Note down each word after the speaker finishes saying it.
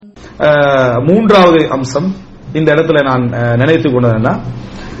மூன்றாவது அம்சம் இந்த இடத்துல நான் நினைத்துக் கொண்டதுன்னா,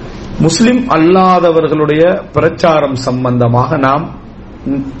 முஸ்லிம் அல்லாதவர்களுடைய பிரச்சாரம் சம்பந்தமாக நாம்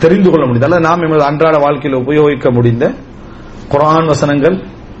தெரிந்து கொள்ள முடியுது, அல்லது நாம் எமது அன்றாட வாழ்க்கையில் உபயோகிக்க முடிந்த குர்ஆன் வசனங்கள்,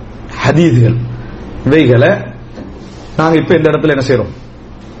 ஹதீஸ்கள், இவைகளை நாங்க இப்ப இந்த இடத்துல என்ன செய்யறோம்,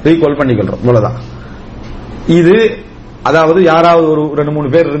 ரீகால் பண்ணிக்கிறோம். இவ்வளவுதான். இது அதாவது யாராவது ஒரு 2-3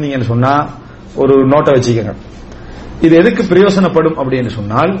 பேர் இருந்தீங்கன்னு சொன்னா ஒரு நோட்டை வச்சுக்கோங்க. இது எதுக்கு பிரயோசனப்படும் அப்படின்னு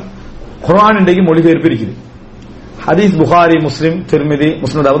சொன்னால், குர்ஆன் இன்றைக்கு மொழிபெயர்ப்பு இருக்குது, ஹதீஸ் புகாரி, முஸ்லிம், திர்மிதி,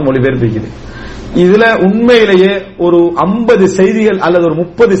 முஸ்னத் மொழிபெயர்ப்பு இருக்குது. இதுல உண்மையிலேயே ஒரு 50 செய்திகள் அல்லது ஒரு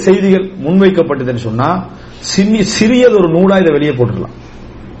 30 செய்திகள் முன்வைக்கப்பட்டதுன்னு சொன்னா சிறியது ஒரு நூலா இதை வெளியே போட்டுடலாம்.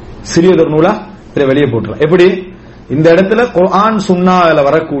 சிறியது ஒரு நூலா இதை வெளியே போட்டுடலாம். எப்படி இந்த இடத்துல குர்ஆன் சுன்னால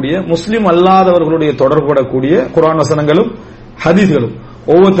வரக்கூடிய முஸ்லிம் அல்லாதவர்களுடைய தொடர்புடக்கூடிய குர்ஆன் வசனங்களும் ஹதீஸ்களும்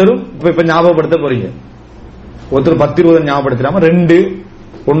ஒவ்வொருத்தரும் இப்ப ஞாபகப்படுத்த போறீங்க. ஒருத்தர் 10-20 ஞாபகப்படுத்தாம 2,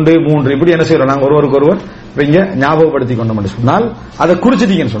 1, 3 இப்படி என்ன செய்யறோம், நாங்க ஒருவருக்கு ஒருவர் இங்க ஞாபகப்படுத்தி கொண்டோம் சொன்னால் அதை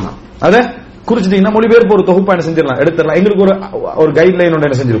குறிச்சிட்டீங்கன்னு சொன்னா, அதை குறிச்சிட்டீங்கன்னா மொழிபெயர்ப்பு ஒரு தொகுப்பா என்ன செஞ்சிடலாம், எடுத்துடலாம். எங்களுக்கு ஒரு கைட்லைன் ஒன்று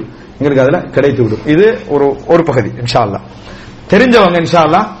என்ன செஞ்சிடும், எங்களுக்கு அதுல கிடைத்து விடும். இது ஒரு பகுதி. இன்ஷா அல்லாஹ் தெரிஞ்சவங்க இன்ஷா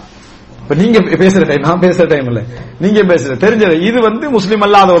அல்லாஹ் இப்ப நீங்க பேசுற டைம், நான் பேசுற டைம் இல்ல, நீங்க பேசுற தெரிஞ்சது. இது முஸ்லிம்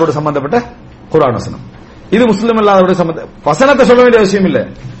அல்லாதவரோட சம்பந்தப்பட்ட குர்ஆன் வசனம். இது முஸ்லிம் அல்லாதவரோட வசனத்தை சொல்ல வேண்டிய அவசியம் இல்ல,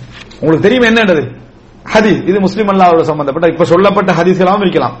 உங்களுக்கு தெரியும் என்னன்றது ஹதீஸ். இது முஸ்லிம் அல்லாதவரோட சம்பந்தப்பட்ட இப்ப சொல்லப்பட்ட ஹதீஸ்களாகவும்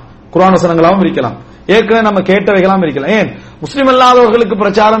இருக்கலாம், குர்ஆன் வசனங்களாகவும் இருக்கலாம், ஏற்கனவே நம்ம கேட்டவைகளாம் இருக்கலாம். ஏன் முஸ்லிம் அல்லாதவர்களுக்கு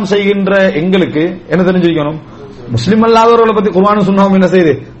பிரச்சாரம் செய்கின்ற எங்களுக்கு என்ன தெரிஞ்சிருக்கணும், முஸ்லிம் அல்லாதவர்களை பத்தி குர்ஆன் சுன்னாவும் என்ன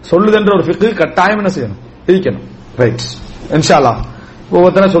செய்யுது சொல்லுதுன்ற ஒரு ஃபிக்ஹ் கட்டாயம் என்ன செய்யணும், இருக்கணும். ரைட், இன்ஷா அல்லாஹ்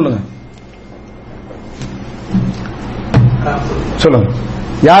ஒவ்வொருத்தர சொல்லுங்க. சொல்லுங்க,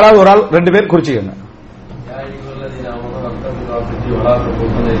 யாராவது ஒரு ஆள் 2 பேர் குறிச்சிக்கங்க.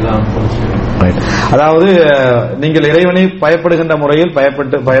 அதாவது நீங்கள் இறைவனை பயப்படுகின்ற முறையில்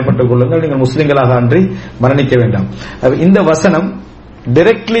பயப்பட்டுக் கொள்ளுங்கள், நீங்கள் முஸ்லிம்களாக அன்றி மரணிக்க வேண்டாம். இந்த வசனம்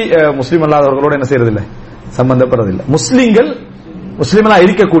டைரக்ட்லி முஸ்லிம் அல்லாதவர்களோடு என்ன செய்யறதில்லை, சம்பந்தப்படுறதில்லை. முஸ்லிம்களா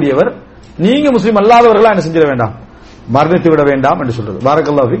இருக்கக்கூடியவர் நீங்க முஸ்லிம் அல்லாதவர்களா என்ன செஞ்சிட வேண்டாம், மரணித்து விட வேண்டாம் என்று சொல்றது.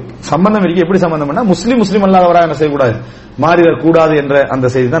 பாரக்கல்லாஹு ஃபீக். சம்பந்தம் இருக்கு. எப்படி சம்பந்தம்னா, முஸ்லிம் அல்லாதவரா என்ன செய்யக்கூடாது, மாறிடக்கூடாது என்ற அந்த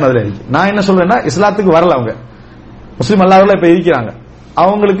செய்தி தான் அதுல இருக்கு. நான் என்ன சொல்றேன்னா, இஸ்லாத்துக்கு வரல அவங்க, முஸ்லிம் அல்லாதவர்கள் இப்ப இருக்கிறாங்க,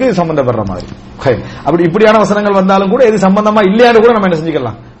 அவங்களுக்கு சம்பந்தப்படுற மாதிரி. அப்படி இப்படியான வசனங்கள் வந்தாலும் கூட எது சம்பந்தமா இல்லையான்னு கூட நம்ம என்ன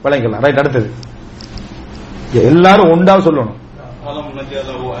செஞ்சுக்கலாம், விளங்கிக்கலாம். ரைட், அடுத்தது எல்லாரும் ஒன்றா சொல்லணும்.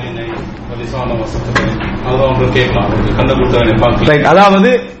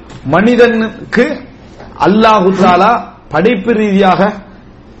 அதாவது மனிதனுக்கு அல்லாஹு தஆலா படைப்பு ரீதியாக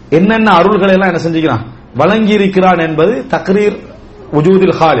என்னென்ன அருள்களை எல்லாம் என்ன செஞ்சுக்கிறான், வழங்கி இருக்கிறான் என்பது தக்ரீர்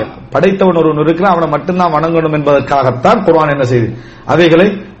வுஜூதில் காலிக், படைத்தவன் ஒருவன் இருக்கிறான், அவனை மட்டும்தான் வணங்கணும் என்பதற்காகத்தான் குர்ஆன் என்ன செய்யுது, அவைகளை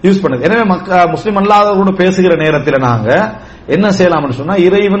யூஸ் பண்ணுது. எனவே முஸ்லிம் அல்லாதவர்களோடு பேசுகிற நேரத்தில் நாங்க என்ன செய்யலாம்னு சொன்னா,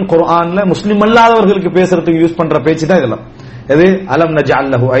 இறைவன் குர்ஆன்ல முஸ்லிம் அல்லாதவர்களுக்கு பேசுறதுக்கு யூஸ் பண்ற பேச்சு தான் இதெல்லாம். எது, அலம் நஜஅல்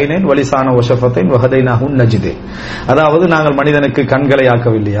லஹு ஐனைன் வலிசான வஷஃபத்தைன் வஹதைனாஹு நஜ்தே. அதாவது நாங்கள் மனிதனுக்கு கண்களை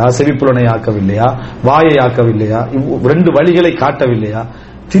ஆக்கவில்லையா, செவிப்புலனை ஆக்கவில்லையா, வாயை ஆக்கவில்லையா, 2 வழிகளை காட்டவில்லையா,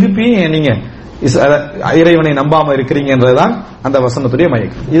 திருப்பி நீங்க இறைவனை நம்பாம இருக்கிறீங்கன்றதுதான் அந்த வசனத்துடைய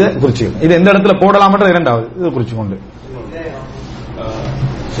மயக்கம். இதை குறிச்சுக்கணும். இது எந்த இடத்துல போடலாம்ன்ற 2வது இதை குறிச்சுக்கொண்டு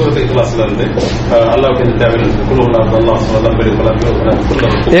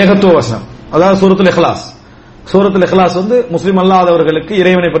ஏகத்துவ வசனம், அதாவது சூரத்துல் இக்லாஸ். சூரத்துல் இக்லாஸ் முஸ்லிம் அல்லாதவர்களுக்கு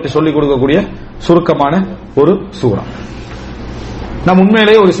இறைவனை பற்றி சொல்லிக் கொடுக்கக்கூடிய சுருக்கமான ஒரு சூரா. நம்ம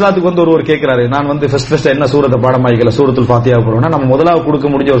உண்மையிலேயே ஒரு இஸ்லாத்துக்கு ஒருவர் கேட்கிறாரு, நான் ஃபர்ஸ்ட் என்ன சூரத்தை பாடமாக்கல, சூரத்துல் ஃபாத்திஹா போறோம்னா நம்ம முதலாவது கொடுக்க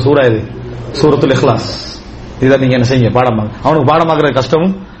முடிஞ்ச ஒரு சூரா இது சூரத்துல் இக்லாஸ். இதை நீங்க என்ன செய்யுங்க, பாடமாக. அவனுக்கு பாடமாக்குற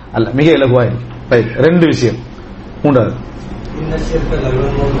கஷ்டமும் அல்ல, மிக இலகுவா இருக்கு. ரைட், 2 விஷயம். 3வது,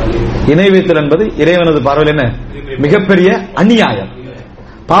 இணை வைத்தல் என்பது இறைவனது பார்வையில் என்ன மிகப்பெரிய அநியாயம்,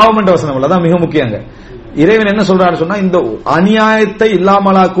 பாவம் என்ற வசனம் அதான் மிக முக்கியங்க. இறைவன் என்ன சொல்றாரு சொன்னா, இந்த அநியாயத்தை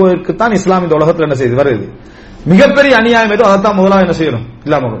இல்லாமலாக்குவதற்கு தான் இஸ்லாம் இந்த உலகத்தில் என்ன செய்து வருது. மிகப்பெரிய அநியாயம் எது, அதைத்தான் முதலாக என்ன செய்யணும்,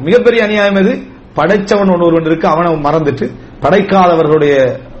 இல்லாம. மிகப்பெரிய அநியாயம் எது, படைச்சவன் ஒருவன் இருக்கு, அவனை மறந்துட்டு படைக்காதவர்களுடைய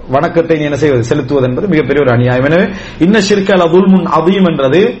வணக்கத்தை என்ன செய்வது, செலுத்துவது என்பது மிகப்பெரிய ஒரு அநியாயம். எனவே இன்ன ஷிர்க லதுல்முன் அதீம்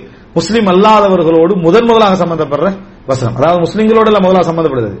என்றது முஸ்லிம் அல்லாதவர்களோடு முதலாக சம்பந்தப்படுற வசனம். அதாவது முஸ்லிம்களோடு முதலாக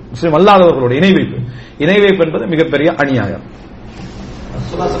சம்பந்தப்படுது, முஸ்லிம் அல்லாதவர்களோடு இணை வைப்பு என்பது மிகப்பெரிய அநியாயம்.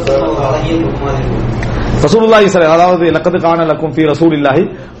 ரசூலுல்லாஹி ஸல்லல்லாஹு அதாவது லக்கத் கான லக்கும் ஃபீ ரசூலில்லாஹி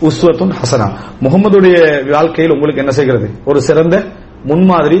உஸ்வத்துன் ஹஸனா, முஹம்மதுடைய வாழ்க்கையில் உங்களுக்கு என்ன செய்கிறது, ஒரு சிறந்த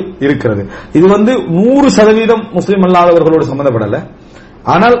முன்மாதிரி இருக்கிறது. இது 100% முஸ்லிம் அல்லாதவர்களோடு சம்பந்தப்படல,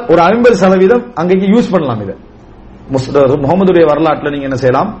 ஆனால் ஒரு 50% அங்கேக்கு யூஸ் பண்ணலாம். இதை முகமதுடைய வரலாற்றுல நீங்க என்ன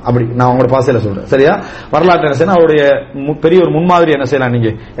செய்யலாம், அப்படி நான் உங்களோட பாசையில சொல்றேன், சரியா? வரலாற்று என்ன செய்யணும், அவருடைய பெரிய ஒரு முன்மாதிரி என்ன செய்யலாம், நீங்க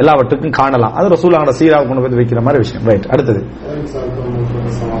எல்லாவற்றுக்கும் காணலாம். அது ரசூலுல்லாஹோட சீராவை கொண்டு போய் வைக்கிற மாதிரி விஷயம். ரைட், அடுத்தது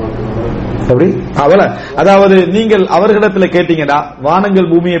அப்படி அவல, அதாவது நீங்கள் அவர்களிடத்துல கேட்டீங்கன்னா வானங்கள்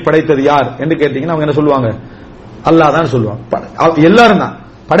பூமியை படைத்தது யார் என்று கேட்டீங்கன்னா அவங்க என்ன சொல்லுவாங்க? அல்லாஹ் தான் சொல்லுவாங்க. எல்லாரும் தான்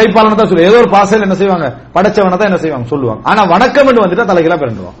படைப்பாளன் தான் சொல்லுவாங்க. ஏதோ ஒரு பாசையில் என்ன செய்வாங்க? படைச்சவனை தான் என்ன செய்வாங்க சொல்லுவாங்க. ஆனா வணக்கம் என்று வந்துட்டா தலைகளா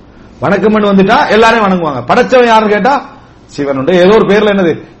பிறண்டுவாங்க. வணக்கம் என்று வந்துட்டா எல்லாரையும் வணங்குவாங்க. படைச்சவன் யாருன்னு கேட்டா சிவன் உண்டு. ஏதோ ஒரு பேர்ல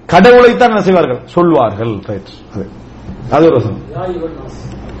என்னது கடவுளைத்தான் என்ன செய்வார்கள் சொல்வார்கள். அது ஒரு வசனம்.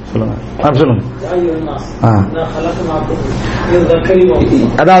 சொல்லுங்க சொல்லுங்க.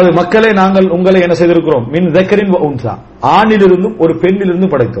 அதாவது மக்களே நாங்கள் உங்களை என்ன செய்திருக்கிறோம்? மின் தக்கரின் உன்சா, ஆணிலிருந்தும் ஒரு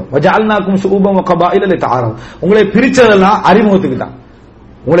பெண்ணிலிருந்தும் படைத்தோம். வஜஅல்நாக்கும் ஷுஊபன் வ கபாயில லிதஆரஃபு, உங்களை பிரிச்சதெல்லாம் அறிமுகத்துக்கு தான்.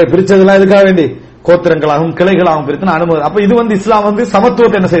 உங்களை பிரிச்சதெல்லாம் எதுக்காக வேண்டி? கோத்திரங்களாகவும் கிளைகளாகவும் பிரித்து அனுமதி. அப்ப இது இஸ்லாம்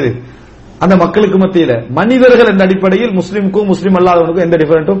சமத்துவத்தை என்ன செய்யுது? அந்த மக்களுக்கு மத்தியில மனிதர்கள் என்ற அடிப்படையில் முஸ்லிமுக்கும் முஸ்லிம் அல்லாதவனுக்கும் எந்த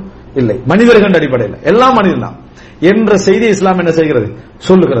டிஃபரெண்டும் இல்லை. மனிதர்கள் அடிப்படையில் எல்லாம் மனிதன் தான் என்ற செய்தி இஸ்லாம் என்ன செய்கிறது?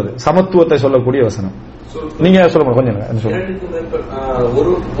 சொல்லுகிறது. சமத்துவத்தை சொல்லக்கூடிய வசனம். நீங்க சொல்லுங்க கொஞ்சம்.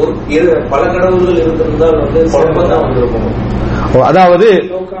 பல கடவுள்கள் இருந்திருந்தால் அதாவது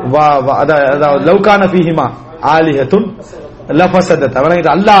லவ்கான ஃபீஹிமா ஆலிஹத்துன் லஃபஸதத்,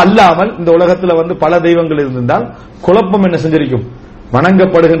 அல்லாஹ் அல்லாமல் இந்த உலகத்துல பல தெய்வங்கள் இருந்திருந்தால் குழப்பம் என்ன செஞ்சிருக்கும்?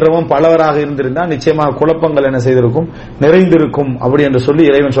 வணங்கப்படுகின்றவன் பலவராக இருந்திருந்தால் நிச்சயமாக குழப்பங்கள் என்ன செய்திருக்கும்? நிறைந்திருக்கும். அப்படி என்று சொல்லி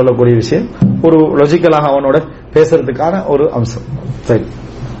இறைவன் சொல்லக்கூடிய விஷயம் ஒரு லாஜிக்கலாக அவனோட பேசுறதுக்கான ஒரு அம்சம். சரி,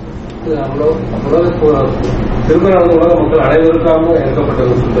 உலக மக்கள் அனைவருக்காக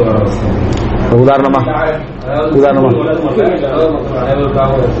உதாரணமா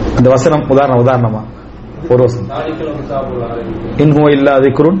அந்த வசனம் உதாரணமா ஒரு வசனம், இன்ஹுவ இல்லா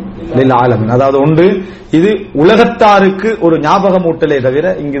திக்ருன் லில் ஆலமீன். அதாவது ஒன்று, இது உலகத்தாருக்கு ஒரு ஞாபகமூட்டலே தவிர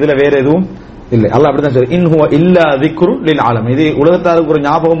இங்க இதுல வேற எதுவும் இல்லை. அல்லாஹ் அப்படிதான் சொல்ற, இன்ஹுவ இல்லா திக்ருன் லில் ஆலமீன். இது உலகத்தாருக்கு ஒரு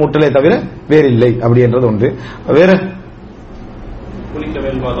ஞாபகமூட்டலே தவிர வேற இல்லை அப்படின்றது ஒன்று. வேற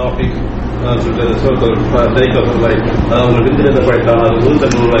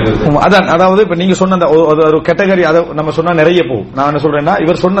அதாவது இப்ப நீங்க சொன்ன ஒரு கேட்டகரி அதை நம்ம சொன்னா நிறைய போகும். நான் என்ன சொல்றேன்னா,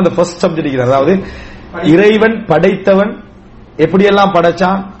 இவர் சொன்ன அந்த ஃபர்ஸ்ட் சப்ஜெக்ட், அதாவது இறைவன் படைத்தவன் எப்படியெல்லாம்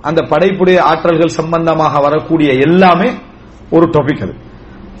படைச்சான், அந்த படைப்புடைய ஆற்றல்கள் சம்பந்தமாக வரக்கூடிய எல்லாமே ஒரு டாபிக்.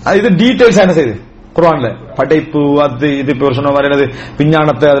 அது இது டீடைல்ஸ் என்ன செய்யுது குர்ஆன்ல? படைப்பு, அது இது சொன்ன மாதிரி என்னது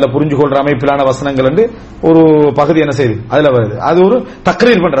விஞ்ஞானத்தை அதுல புரிஞ்சு கொள்ற அமைப்பிலான வசனங்கள் என்று ஒரு பகுதி என்ன செய்யுது அதுல வருது. அது ஒரு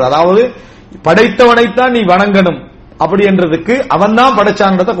தக்ரீர் பண்றது, அதாவது படைத்தவனைத்தான் நீ வணங்கணும் அப்படி என்றதுக்கு அவன் தான்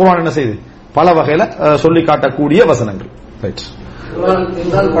படைச்சான்றத குர்ஆன் என்ன செய்யுது பல வகையில சொல்லி காட்டக்கூடிய வசனங்கள். ரைட்.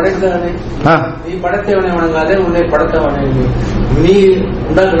 நீ படைத்தவனை வணங்காதே, உன்னை படைத்தவனை நீ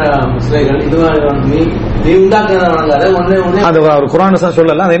உண்டாக்குற நீ உண்டாக்குறத வணங்காதே, உன்னை அது ஒரு குர்ஆன் வசனம்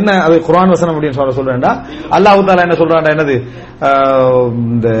சொல்லல. அது என்ன? அது குர்ஆன் வசனம் அப்படின்னு சொல்றேன்டா அல்லாஹ் தஆலா என்ன சொல்றான்டா? என்னது?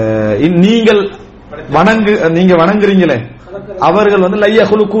 நீங்க வணங்குறீங்களே அவர்கள்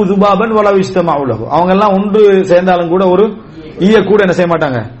லையஹ்லுகு ஸுபாபன் வலா இஸ்தமஉ லஹு, அவங்க எல்லாம் ஒன்று சேர்ந்தாலும் கூட ஒரு ஈய கூட என்ன செய்ய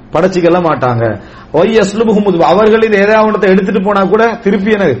மாட்டாங்க, படைச்சிக்கல மாட்டாங்க. அவர்களில் ஏதாவது எடுத்துட்டு போனா கூட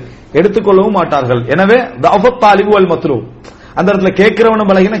திருப்பி என்னது எடுத்துக்கொள்ளவும் மாட்டார்கள். எனவே அந்த இடத்துல கேட்கிறவனும்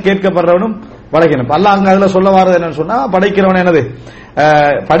பலகினம், கேட்கப்படுறவனும் பலகினம். அல்லாஹ் அங்க அதுல சொல்ல வாரது என்னன்னு சொன்னா, படைக்கிறவன் என்னது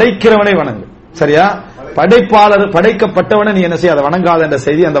படைக்கிறவனை வணங்கு. சரியா? படைப்பாளர் படைக்கப்பட்டவனை நீ என்ன செய்ய அதை வணங்காத என்ற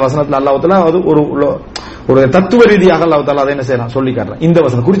செய்தி அந்த வசனத்துல அல்லாஹ் தஆலா அது ஒரு தத்துவ ரீதியாக அல்லாஹ் தஆலா அதை என்ன செய்யலாம் சொல்லி காட்டுறான். இந்த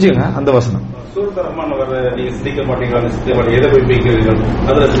வசனம் குறிச்சுங்க. அந்த வசனம்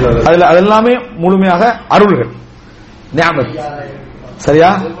அதுல அதெல்லாமே முழுமையாக அருள்கள், நிஅமத். சரியா?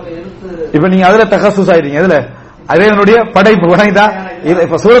 இப்ப நீங்க அதுல தகஸ்ஸுஸ் ஆயிட்டீங்க. அதுல இறைவனுடைய படைப்பு வணங்கிட்டா.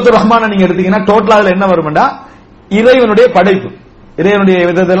 இப்ப சூரத்துர் ரஹ்மான் நீங்க எடுத்தீங்கன்னா டோட்டலா அதுல என்ன வரும்டா, இறைவனுடைய படைப்பு, இறைவனுடைய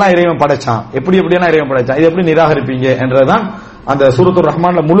விதத்தெல்லாம் இறைவன் படைச்சான், எப்படியெல்லாம் இறைவன் படைச்சான், இது எப்படி நிராகரிப்பீங்க என்றதுதான் அந்த சூரத்துர்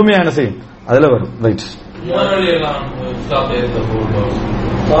ரஹ்மான்ல முழுமையா என்ன செய்யும் அதுல வரும். ரைட்.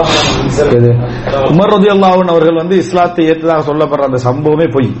 உமர் ரலியல்லாஹு அன்ஹு அவர்கள் இஸ்லாத்தை ஏற்றதாக சொல்லப்படுற அந்த சம்பவமே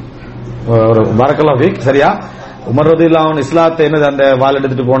பொய். ஒரு பரக்கல்லாஹு ஃபீக். சரியா? உமர் ரலியல்லாஹு அன்ஹு இஸ்லாத்தை என்னது அந்த வாள்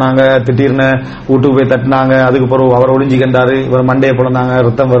எடுத்துட்டு போனாங்க, திடீர்னு வீட்டுக்கு போய் தட்டினாங்க, அதுக்கு பிறகு அவர் ஒளிஞ்சிக்கின்றாரு, இவர் மண்டையை பிளந்தாங்க,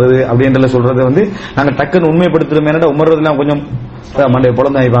 ரத்தம் வருது அப்படின்ற சொல்றது நாங்க டக்குன்னு உண்மைப்படுத்துறோம். என்னடா உமர் ரலியல்லாஹு கொஞ்சம் மண்டையை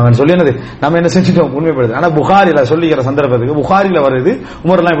பிளந்தாய்ப்பாங்கன்னு சொல்லி என்னது நம்ம என்ன செஞ்சுட்டோம் உண்மைப்படுது. ஆனா புகாரில சொல்லிக்கிற சந்தர்ப்பத்துக்கு புகாரில வருது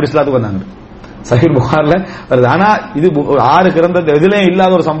உமர் எல்லாம் இப்படி இஸ்லாத்துக்கு வந்தாங்க, சஹீஹ் புகார்ல வருது. ஆனா இது 6 கிரந்தத்தை எதுலயும்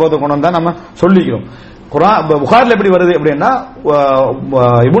இல்லாத ஒரு சம்பவத்தை கொண்டு வந்தா நம்ம சொல்லிக்கிறோம். புகார்ல எப்படி வருது அப்படின்னா,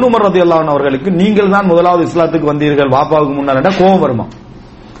 இப்னு உமர் ரலியல்லாஹு அன்ஹு அவர்களுக்கு நீங்கள் தான் முதலாவது இஸ்லாத்துக்கு வந்தீர்கள் வாப்பாவுக்கு முன்னால கோபம் வருமா.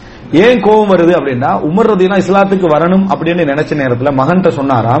 ஏன் கோபம் வருது அப்படின்னா, உமர் ரலியல்லாஹு இஸ்லாத்துக்கு வரணும் அப்படின்னு நினைச்ச நேரத்துல மகன்கிட்ட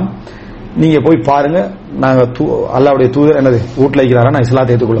சொன்னாராம், நீங்க போய் பாருங்க, நாங்க அல்லாஹ்வுடைய தூதர் என்னது வீட்டுல இருக்கிறாரா, நான்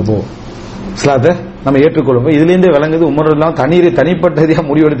இஸ்லாத்தை ஏற்றுக்கொள்ள போவோம், இஸ்லாத்தை நம்ம ஏற்றுக்கொள்ளும். இதுல இருந்தே விளங்குது உமர் எல்லாம் தனிப்பட்டதையா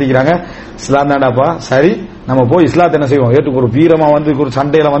முடிவெடுத்துக்கிறாங்க, இஸ்லாம் தாண்டாப்பா சரி நம்ம போய் இஸ்லாத்தை என்ன செய்வோம் ஏற்றுக்கொள்ள. வீரமா ஒரு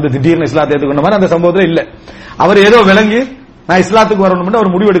சண்டையில திடீர்னு இஸ்லாத்தை ஏற்றுக்கொண்ட மாதிரி அந்த சம்பவத்துல இல்ல. அவர் ஏதோ விளங்கி நான் இஸ்லாத்துக்கு வரணும்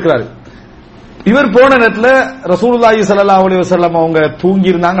அவர் முடிவெடுக்கிறாரு. இவர் போன நேரத்துல ரசூலுல்லாஹி ஸல்லல்லாஹு அலைஹி வஸல்லம் அவங்க தூங்கி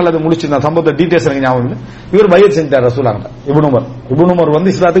இருந்தாங்க அல்லது முடிச்சிருந்தாங்க, சம்பவத்தை டீடைல்ஸ் எனக்கு ஞாபகம் இல்லை. இவர் பையத் செஞ்சார் ரசூலுல்லாஹ். இப்னு உமர்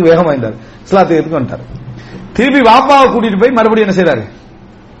வந்து இஸ்லாத்துக்கு வேகமா இருந்தார், இஸ்லாத்துக்கு வந்துட்டார். திருப்பி வாப்பாவை கூட்டிட்டு போய் மறுபடியும் என்ன செய்யறாரு,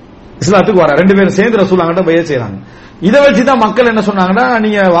 இஸ்லாத்துக்கு வர. ரெண்டு பேரும் சேர்ந்து ரசூலுல்லாஹ் பையத் செய்யறாங்க. இதை வச்சுதான் மக்கள் என்ன சொன்னாங்கன்னா,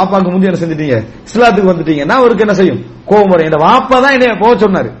 நீங்க வாப்பாக்கு முந்தி என்ன செஞ்சிட்டீங்க, இஸ்லாத்துக்கு வந்துட்டீங்கன்னா அவருக்கு என்ன செய்யும், கோபம் வரும். என் வாப்பா தான் என்னைய போக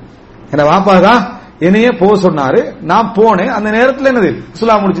சொன்னாரு, என் வாப்பா தான் என்னைய போக சொன்னாரு, நான் போனேன். அந்த நேரத்தில் என்னது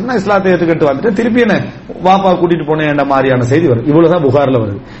இஸ்லாம் முடிச்சுன்னா இஸ்லாத்தை ஏற்றுக்கிட்டு வந்துட்டு திருப்பி என்ன வாப்பா கூட்டிட்டு போனேன் என்ற மாதிரியான செய்தி வரும். இவ்வளவுதான் புகார்ல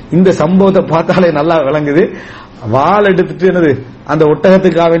வருது. இந்த சம்பவத்தை பார்த்தாலே நல்லா விளங்குது. வாள் எடுத்துட்டு என்னது அந்த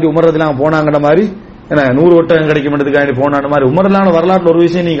ஒட்டகத்துக்காக வேண்டி உமர்றதுலாம் போனாங்கன்ற மாதிரி, என்ன 100 ஒட்டகம் கிடைக்கும்ன்றதுக்காக வேண்டி போனான மாதிரி உமர்லான வரலாற்றுல ஒரு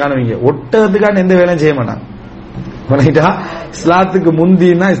விஷயம் நீங்க காணுவீங்க. ஒட்டகத்துக்காக எந்த வேலையும் செய்ய மாட்டாங்க. இஸ்லாத்துக்கு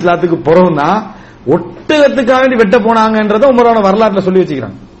முந்தினா இஸ்லாத்துக்கு புறம்னா ஒட்டகத்துக்காக வேண்டி வெட்ட போனாங்கன்றத உமரான வரலாற்றுல சொல்லி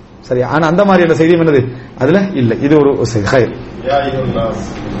வச்சுக்கிறாங்க. சரி, ஆனா அந்த மாதிரியான செய்தி என்னது அதுல இல்ல. இது ஒரு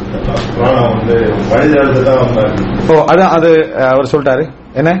அது அவர் சொல்லிட்டாரு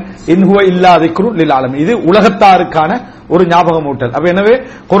என்ன, இன்ஹுவ இல்லா திக்ரு லில் ஆலமீன், இது உலகத்தாருக்கான ஒரு ஞாபகம் ஊட்டல். அப்ப எனவே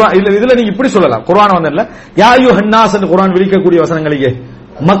குர்ஆன் இல்ல, இதுல நீங்க இப்படி சொல்லலாம், குர்ஆன் வந்தல்ல யா அய்யுஹன் நாஸ் என்று குர்ஆன் விளிக்கக்கூடிய வசனங்களிலே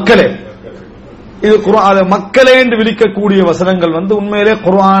மக்களே, இது குர்ஆன் மக்களே என்று விளிக்கக்கூடிய வசனங்கள் வந்து உண்மையிலே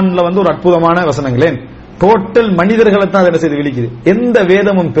குர்ஆன்ல வந்து ஒரு அற்புதமான வசனங்களே. டோட்டல் மனிதர்களை தான் என்ன செய்து விழிக்குது. எந்த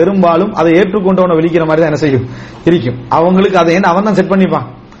வேதமும் பெரும்பாலும் அதை ஏற்றுக்கொண்டவனை விழிக்கிற மாதிரி தான் என்ன செய்யும் இருக்கும். அவங்களுக்கு அதை என்ன அவன் தான் செட் பண்ணிப்பான்,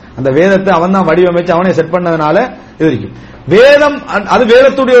 அந்த வேதத்தை அவன் தான் வடிவமைச்சு அவனை செட் பண்ணதுனால இது இருக்கும். வேதம் அது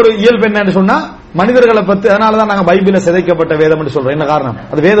வேதத்துடைய ஒரு இயல்பு என்னன்னு சொன்னா மனிதர்களை பத்தி. அதனாலதான் நாங்க பைபிள சிதைக்கப்பட்ட வேதம் என்று சொல்றோம். என்ன காரணம்,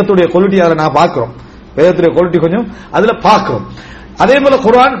 அது வேதத்துடைய குவாலிட்டி அதை நான் பாக்குறோம், வேதத்துடைய குவாலிட்டி கொஞ்சம் அதுல பாக்குறோம். அதே போல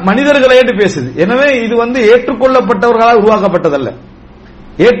குர்ஆன் மனிதர்களை ஏற்று பேசுது. எனவே இது வந்து ஏற்றுக்கொள்ளப்பட்டவர்களால் உருவாக்கப்பட்டதல்ல,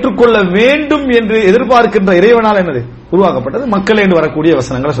 ஏற்றுக்கொள்ள வேண்டும் என்று எதிர்பார்க்கின்ற இறைவனால் என்னது உருவாக்கப்பட்டது. மக்கள் என்று வரக்கூடிய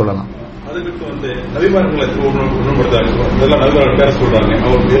வசனங்களை சொல்லலாம். அதுக்கு வந்து நபிமார்களை பேர சொல்றாங்க,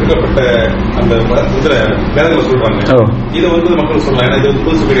 அவருக்கு இருக்கப்பட்ட அந்த வேதங்களை சொல்றாங்க. இதை வந்து மக்கள் சொல்றாங்க, ஏன்னா இது வந்து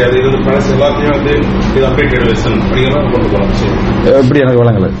புதுசு கிடையாது, இது பழசு எல்லாத்தையும் வந்து இது அப்டேட் வெர்ஷன் அப்படிங்கிற கொண்டு போகலாம். எப்படி எனக்கு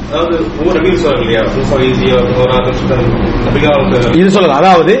வழங்கல, அதாவது ஒவ்வொரு நபியும் சொல்றாங்க இல்லையா, இது சொல்லலாம்.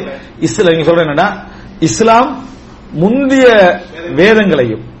 அதாவது இஸ்லாம் நீங்க சொல்ற என்னன்னா, இஸ்லாம் முந்திய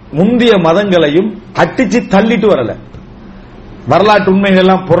வேதங்களையும் முந்திய மதங்களையும் அட்டிச்சு தள்ளிட்டு வரல, வரலாற்று உண்மைகள்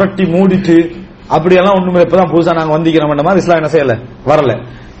எல்லாம் புரட்டி மூடிட்டு அப்படியெல்லாம் ஒண்ணுமே இப்பதான் புதுசா நாங்க வந்திக்கிறோம் மாதிரி இஸ்லாம் என்ன செய்யல வரல.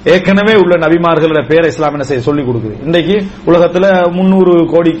 ஏற்கனவே உள்ள நபிமார்களோட பேரை இஸ்லாம் என்ன செய்ய சொல்லி கொடுக்குது. இன்றைக்கு உலகத்துல 300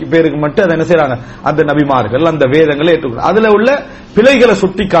 கோடி பேருக்கு மட்டும் அதை என்ன செய்யறாங்க, அந்த நபிமார்கள் அந்த வேதங்களை ஏற்றுக்கொள்ள அதுல உள்ள பிழைகளை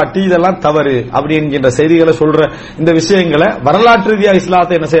சுட்டி காட்டி இதெல்லாம் தவறு அப்படி என்கின்ற செய்திகளை சொல்ற இந்த விஷயங்களை வரலாற்று ரீதியாக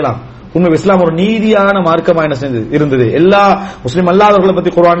இஸ்லாத்தை என்ன செய்யலாம். உண்மை இஸ்லாம் ஒரு நீதியான மார்க்கமா என்ன செஞ்சது இருந்தது. எல்லா முஸ்லிம் அல்லாதவர்களை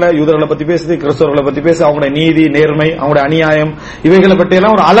பத்தி குர்ஆன்ல யூதர்களை பத்தி பேசுது, கிறிஸ்தவர்களை பத்தி பேசு, அவங்களுடைய நீதி நேர்மை அவங்களுடைய அநியாயம் இவைகளை பற்றி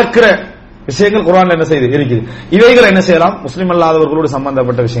எல்லாம் ஒரு அளக்கிற விஷயங்கள் குர்ஆன்ல என்ன செய்யுது இருக்குது. இவைகளை என்ன செய்யலாம், முஸ்லிம் அல்லாதவர்களோடு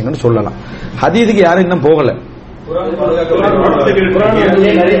சம்பந்தப்பட்ட விஷயங்கள் சொல்லலாம். ஹதீஸுக்கு யாரும் இன்னும் போகல.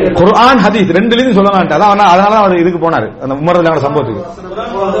 குர்ஆன் ஹதீஸ் ரெண்டுலயும் சொல்ல மாட்டார். அதனால அவர் இதுக்கு போனாரு, அந்த உமர்ல சம்பவத்துக்கு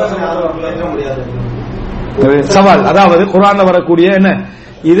சவால். அதாவது குர்ஆன்ல வரக்கூடிய என்ன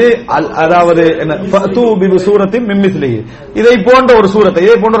இது, அதாவது என்ன சூரத்தின் மிம்மிஸ்லி, இதை போன்ற ஒரு சூரத்தை,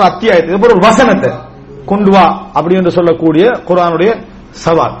 இதை போன்ற ஒரு அத்தியாயத்தை, இதை போன்ற ஒரு வசனத்தை கொண்டு வா அப்படி என்று சொல்லக்கூடிய குர்ஆனுடைய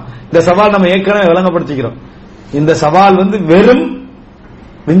சவால். இந்த சவால் நம்ம ஏற்கனவே விளங்கப்படுத்திக்கிறோம். இந்த சவால் வந்து வெறும்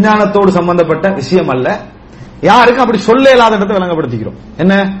விஞ்ஞானத்தோடு சம்பந்தப்பட்ட விஷயம் அல்ல, யாருக்கும் அப்படி சொல்ல இயலாத இடத்தை விளங்கப்படுத்திக்கிறோம்.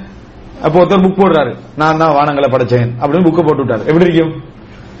 என்ன, அப்போ ஒருத்தர் புக் போடுறாரு, நான் தான் வானங்களை படைச்சேன் அப்படின்னு புக்கை போட்டு விட்டாரு. எப்படி இருக்கும்,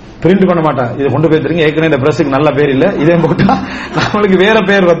 பிரிண்ட் பண்ண மாட்டான், இதை கொண்டு போய் தருங்க, ஏற்கனவே இந்த பிரஸுக்கு நல்ல பேர் இல்ல, இதே போட்டா நம்மளுக்கு வேற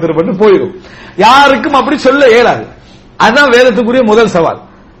பேர் வந்துருப்பட்டு போயிடும். யாருக்கும் அப்படி சொல்ல இயலாது. அதுதான் வேதத்துக்குரிய முதல் சவால்.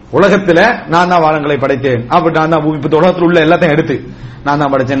 உலகத்துல நான் தான் வானங்களை படைத்தேன், அப்படி நான் தான் பூமி, இப்ப உலகத்தில் உள்ள எல்லாத்தையும் எடுத்து நான்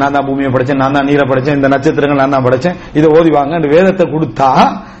தான் படைச்சேன், நான் தான் பூமியை படைச்சேன், நான் தான் நீரை படைச்சேன், இந்த நட்சத்திரங்கள் நான் தான் படைச்சேன், இதை ஓதிவாங்க அந்த வேதத்தை கொடுத்தா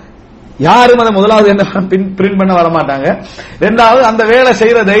யாரும் அதை முதலாவது என்ன பிரிண்ட் பண்ண வர மாட்டாங்க. இரண்டாவது அந்த வேலை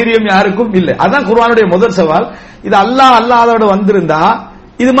செய்யற தைரியம் யாருக்கும் இல்லை. அதான் குர்ஆனுடைய முதல் சவால். இது அல்லாஹ் அல்லாஹ்வோட வந்திருந்தா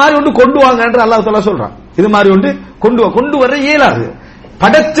இது மாதிரி ஒன்று கொண்டு வாங்க என்று அல்லாஹ் தஆலா சொல்றான். இது மாதிரி ஒன்று கொண்டு வர இயலாது.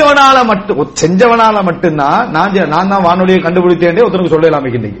 படைச்சவனால மட்டும், செஞ்சவனால மட்டும்தான் நான் தான் வானொலியை கண்டுபிடித்தேன் ஒருத்தருக்கு சொல்லலாம்.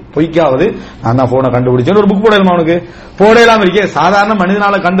 இன்னைக்கு பொய்க்காவது நான் தான் போனை கண்டுபிடிச்சேன் ஒரு புக் போடலாமா, அவனுக்கு போடலாம் இருக்கே. சாதாரண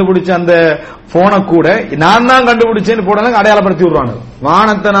மனிதனால கண்டுபிடிச்ச அந்த போனை கூட நான் தான் கண்டுபிடிச்சேன்னு போடலாம் அடையாளப்படுத்தி விடுறாங்க.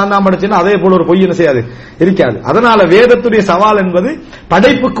 வானத்தை நான் தான் படிச்சேன்னு அதே போல ஒரு பொய் என்ன செய்யாது இருக்காது. அதனால வேதத்துடைய சவால் என்பது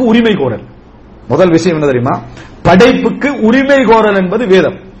படைப்புக்கு உரிமை கோரல். முதல் விஷயம் என்ன தெரியுமா, படைப்புக்கு உரிமை கோரல் என்பது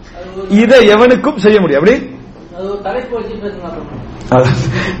வேதம். இதை எவனுக்கும் செய்ய முடியும். அப்படி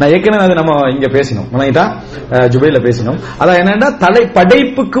நான் ஏற்கனவே அது நம்ம இங்க பேசினோம், ஜுபைல பேசினோம். அதான் என்னன்னா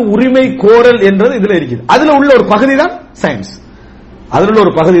படைப்புக்கு உரிமை கோரல் என்றது இதுல இருக்குது. அதுல உள்ள ஒரு பகுதி தான் சயின்ஸ். அதுல உள்ள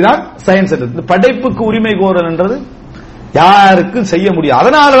ஒரு பகுதி தான் சயின்ஸ் என்றது. படைப்புக்கு உரிமை கோரல் என்றது யாருக்கும் செய்ய முடியும்.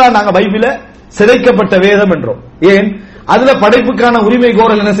 அதனாலதான் நாங்க பைபிள சிதைக்கப்பட்ட வேதம் என்றோம். ஏன்? அதுல படைப்புக்கான உரிமை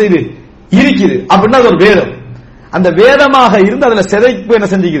கோரல் என்ன செய்து இருக்குது அப்படின்னா அது ஒரு வேதம். அந்த வேதமாக இருந்து அதுல சிதைப்பு என்ன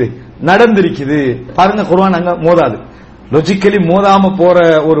செஞ்சுக்குது, நடந்திருக்குது. பாருங்க, குர்ஆன் அங்க மோதாது, லாஜிக்கலி மோதாம போற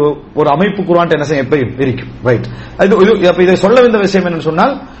ஒரு அமைப்பு குர்ஆன் என்ன செய்யும், எப்பயும் இருக்கும். ரைட். இதை சொல்ல வந்த விஷயம் என்னன்னு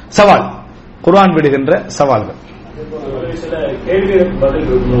சொன்னால் சவால், குர்ஆன் விடுகின்ற சவால்கள். சில கேள்விகளுக்கு பதில்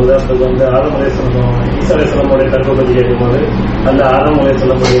இருக்கும். உதாரணத்துக்கு வந்து ஆதம் அலைஹிஸ்ஸலாம் ஈசா அலைஹிஸ்ஸலாமுடைய தர்க்கபதி கேட்கும்போது அந்த ஆதம்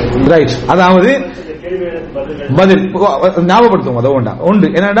அலைஹிஸ்ஸலாம் ரைட், அதாவது பதில் ஞாபகப்படுத்தும். அதை உண்டு.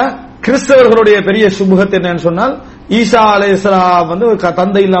 என்னடா கிறிஸ்தவர்களுடைய பெரிய சுபுகத் என்னன்னு சொன்னால் ஈசா அலைஹிஸ்ஸலாம் வந்து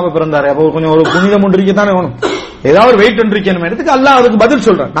தந்தை இல்லாம பிறந்தாரு. அப்போ கொஞ்சம் ஒரு புனிதம் ஒன்று இருக்கத்தானே வேணும், ஏதாவது வெயிட் ஒன்று இருக்கணும். இடத்துக்கு அல்லாஹ் அதுக்கு பதில்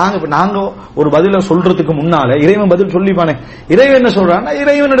சொல்றேன். நாங்க ஒரு பதில சொல்றதுக்கு முன்னால இறைவன் பதில் சொல்லிப்பானே. இறைவன் என்ன சொல்றான்னா,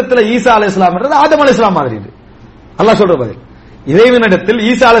 இறைவனிடத்துல ஈசா அலைஹிஸ்ஸலாம் ஆதம் அலைஹிஸ்ஸலாம் மாதிரி இது அல்லாஹ் சொல்ற பதில். இறைவனிடத்தில்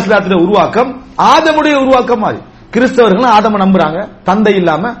ஈசா அலைஹிஸ்ஸலாத்துடைய உருவாக்கம் ஆதமுடைய உருவாக்கம் மாதிரி. கிறிஸ்தவர்கள் ஆதம நம்புறாங்க, தந்தை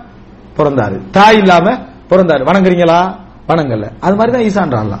இல்லாம பிறந்தாரு, தாய் இல்லாம பிறந்தாரு. வணங்குறீங்களா? வணங்கல. அது மாதிரிதான்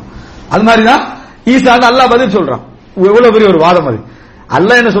ஈசான்றான். அது மாதிரிதான் ஈசான் அல்லாஹ் பதில் சொல்றான். எவ்வளவு பெரிய ஒரு வாதம் அது.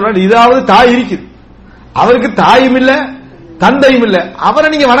 அல்லாஹ் என்ன சொல்றான், இதாவது தாய் இருக்குது, அவருக்கு தாயும் இல்ல தந்தையும் இல்ல, அவரை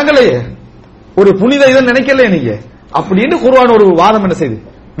நீங்க வணங்கலையே, ஒரு புனித இதை நினைக்கலையே நீங்க அப்படின்னு குர்ஆன் ஒரு வாதம் என்ன செய்யுது,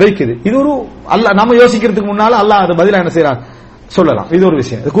 வைக்குது. இது ஒரு அல்லாஹ் நம்ம யோசிக்கிறதுக்கு முன்னால அல்லாஹ் அது பதிலா என்ன செய்யறான் சொல்லலாம். இது ஒரு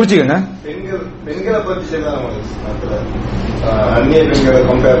விஷயம், இது குறிச்சுக்கங்க. பெண்களை பத்தி அந்நிய பெண்களை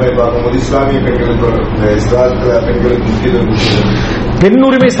கம்பேர் பண்ணி பார்க்கும்போது இஸ்லாமிய பெண்களுக்கு பெண்களுக்கு முக்கியத்துவம் பெண்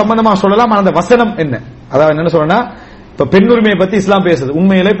உரிமை சம்பந்தமா சொல்லலாம். அந்த வசனம் என்ன, அதாவது என்ன சொல்றேன்னா, இப்ப பெண் உரிமையை பத்தி இஸ்லாம் பேசுது,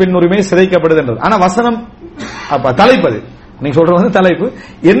 உண்மையிலே பெண் உரிமை சிதைக்கப்படுதுன்றது. ஆனா வசனம் தலைப்பு, அது நீங்க சொல்றது வந்து தலைப்பு,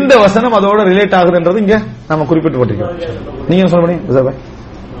 எந்த வசனம் அதோட ரிலேட் ஆகுதுன்றது இங்க நம்ம குறிப்பிட்டு போட்டிருக்கோம். நீங்க சொல்ல முடியும்.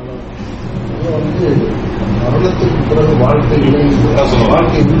 மரணத்துக்கு பிறகு வாழ்க்கை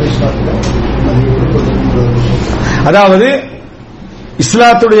அதாவது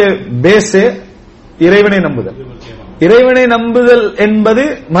இஸ்லாத்துடைய பேஸ் இறைவனை நம்புதல். இறைவனை நம்புதல் என்பது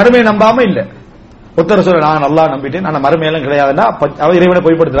மறுமை நம்பாம இல்ல. ஒருத்தர் சொல்ல நான் அல்லாஹ் நம்பிட்டேன், ஆனா மறுமையெல்லாம் கிடையாதுன்னா அவன் இறைவனை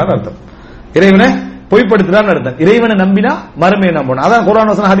பொய்ப்படுத்துறான்னு அர்த்தம். இறைவனை பொய்ப்படுத்துறான்னு அர்த்தம். இறைவனை நம்பினா மறுமையை நம்பணும். அதான்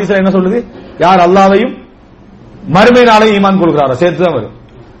குர்ஆன் வசனம் ஹதீஸ்ல என்ன சொல்லுது, யார் அல்லாஹ்வையும் மறுமை நாளையும் ஈமான் கொள்கிறாரோ சேர்த்துதான் வரும்.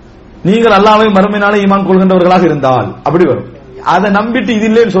 நீங்கள் அல்லாஹ்வையும் மறுமை நாளை ஈமான் கொள்கின்றவர்களாக இருந்தால் அப்படி வரும். அதை நம்பிட்டு இது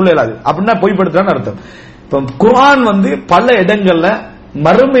இல்லைன்னு சொல்லலாது, அப்படின்னா பொய்ப்படுத்துறான்னு அர்த்தம். இப்ப குர்ஆன் வந்து பல இடங்கள்ல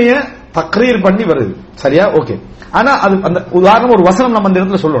மறுமைய தக்ரீர் பண்ணி வருது, சரியா? ஓகே. ஆனா அது அந்த உதாரணம் ஒரு வசனம் நம்ம அந்த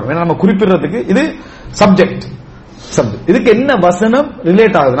இடத்துல சொல்லணும், ஏன்னா நம்ம குறிப்பிடுறதுக்கு இது சப்ஜெக்ட். இதுக்கு என்ன வசனம்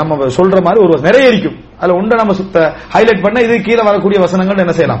ரிலேட் ஆகுது நம்ம சொல்ற மாதிரி ஒரு நிறைய இருக்கும். அதுல ஒன்றை நம்ம ஹைலைட் பண்ண இது கீழே வரக்கூடிய வசனங்கள்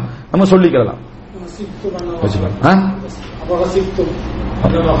என்ன செய்யலாம் நம்ம சொல்லிக்கலாம்.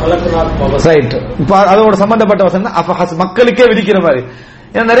 ரைட். இப்ப அதோட சம்பந்தப்பட்ட வசனம் மக்களுக்கே விதிக்கிற மாதிரி.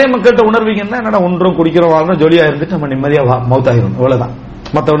 ஏன்னா நிறைய மக்கள்கிட்ட உணர்வீங்கன்னா என்னடா ஒன்றும் குடிக்கிறோம் வாழ்றோம் ஜொலியா இருந்துட்டு நம்ம நிம்மதியா மௌத்தாகிரும், இவ்வளவுதான்.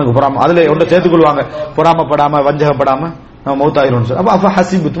 மத்தவனுக்கு பொறாம அதுல ஒன்றை சேர்த்துக்கொள்வாங்க, பொறாமப்படாம வஞ்சகப்படாம நம்ம மௌத்தாகிரும். அப்ப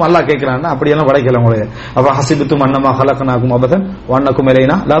ஹசிபுத்தும் அல்லாஹ் கேட்கிறான்னா அப்படியெல்லாம் படைக்கல உங்களை. அப்ப ஹசிபுத்தும் அன்னமா ஹலக்கனாக்கும் அபதன் வண்ணக்கும்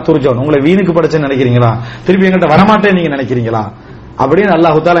இலைனா லா துர்ஜவுன், உங்களை வீணுக்கு படைச்சேன்னு நினைக்கிறீங்களா, திருப்பி எங்கிட்ட வரமாட்டேன்னு நீங்க நினைக்கிறீங்களா அப்படின்னு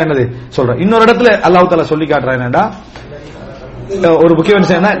அல்லாஹ் தஆலா என்னது சொல்ற. இன்னொரு இடத்துல அல்லாஹ் தஆலா சொல்லி காட்டுறா என்னடா, ஒரு முக்கிய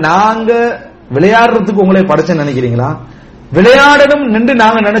விஷயம், நாங்க விளையாடுறதுக்கு உங்களை படைச்சேன்னு நினைக்கிறீங்களா, விளையாடணும் நின்று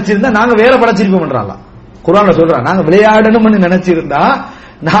நாங்க நினைச்சிருந்தா நாங்க வேற படைச்சிருப்போம். குர்ஆன்ல சொல்றோம், நாங்க விளையாடணும்னு நினைச்சிருந்தா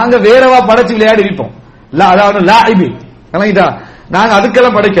நாங்க வேறவா படைச்சு விளையாடி இருப்போம். அதாவது லாஇபி, நாங்க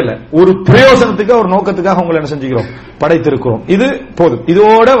அதுக்கெல்லாம் படைக்கல, ஒரு பிரயோசனத்துக்கு ஒரு நோக்கத்துக்காக உங்களை என்ன செஞ்சுக்கிறோம், படைத்திருக்கிறோம். இது போதும்.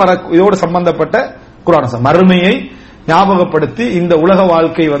 இதோட சம்பந்தப்பட்ட குர்ஆன் மறுமையை ஞாபகப்படுத்தி இந்த உலக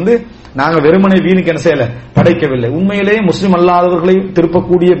வாழ்க்கை வந்து நாங்க வெறுமனை வீணுக்கு என்ன செய்யல, படைக்கவில்லை. உண்மையிலேயே முஸ்லிம் அல்லாதவர்களை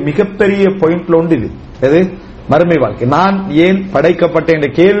திருப்பக்கூடிய மிகப்பெரிய பாயிண்ட்ல ஒன்று இது, எது மறுமை வாழ்க்கை. நான் ஏன் படைக்கப்பட்டேன் என்ற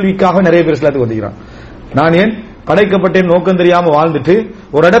கேள்விக்காக நிறைய பேர் இஸ்லாத்துக்கு வந்துக்கிறான். நான் ஏன் படைக்கப்பட்டேன் நோக்கம் தெரியாம வாழ்ந்துட்டு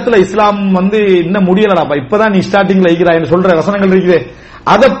ஒரு இடத்துல இஸ்லாம் வந்து இன்னும் முடியலடாப்பா, இப்பதான் நீ ஸ்டார்டிங்ல இருக்கிறாய் சொல்ற வசனங்கள் இருக்குது,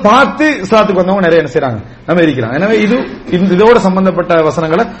 அதை பார்த்து இஸ்லாத்துக்கு வந்தவங்க நிறைய என்ன செய்யறாங்க, நம்ம இருக்கிறாங்க. எனவே இதோட சம்பந்தப்பட்ட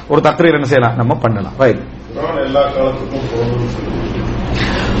வசனங்களை ஒரு தக்ரீர் என்ன செய்யலாம், நம்ம பண்ணலாம். ரைட். எல்லா காலத்துக்கும்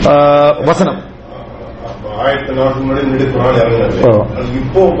வசனம் 1000 நாளுக்கு முன்னாடி குர்ஆன் இறங்குது.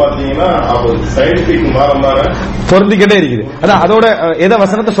 இப்போ பாத்தீங்கன்னா சயின்டிபிக் மாற பொருந்திக்கிட்டே இருக்குது. அதான் அதோட எதை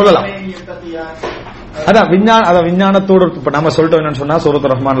வசனத்தை சொல்லலாம், அதான் விஞ்ஞானத்தோடு இப்ப நம்ம சொல்லிட்டோம் என்னன்னு சொன்னா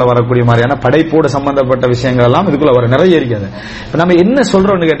சூரத்துர் ரஹ்மான்ல வரக்கூடிய மாதிரியான படைப்போடு சம்பந்தப்பட்ட விஷயங்கள் எல்லாம் இதுக்குள்ள வர நிறைய இருக்காது. இப்ப நம்ம என்ன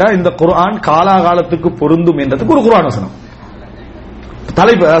சொல்றோம்னு கேட்டா, இந்த குர்ஆன் காலாகாலத்துக்கு பொருந்தும் என்றதுக்கு ஒரு குர்ஆன் வசனம்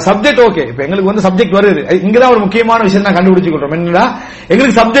தலைப்பு சப்ஜெக்ட். ஓகே, இப்ப எங்களுக்கு வந்து சப்ஜெக்ட் வருது, இங்கதான் ஒரு முக்கியமான விஷயம் நான் கண்டுபிடிச்சு கொள்றோம். என்னன்னா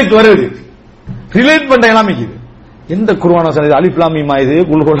எங்களுக்கு சப்ஜெக்ட் வருது, ரிலேட் பண்ண எல்லாம் இருக்குது. எந்த குர்ஆன் வசனம் இது, அலிஃப் லாம் மீம் இது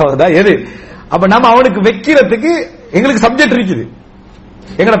குல்ஹுவல்லாஹ் எது, அப்ப நம்ம அவனுக்கு வைக்கிறதுக்கு எங்களுக்கு சப்ஜெக்ட் இருக்குது.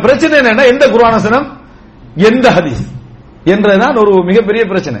 எங்களோட பிரச்சனை என்னன்னா எந்த குர்ஆன் வசனம் எந்த ஹதீஸ், என்றதான் ஒரு மிகப்பெரிய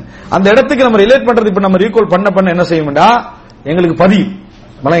பிரச்சனை. அந்த இடத்துக்கு நம்ம ரிலேட் பண்றது இப்ப நம்ம ரீகால் பண்ண என்ன செய்யும்டா எங்களுக்கு பதியும்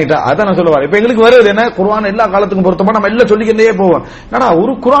மலங்கிட்டா. அதான் நான் சொல்லுவாரு. இப்ப எங்களுக்கு வருது என்ன, குர்ஆன் எல்லா காலத்துக்கும் பொருத்தமா நம்ம எல்லாம் சொல்லிக்கிட்டே போவோம். ஏன்னா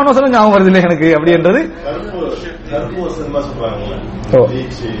ஒரு குர்ஆன் வசனம் ஞாபகம் வருது இல்லை எனக்கு அப்படின்றது.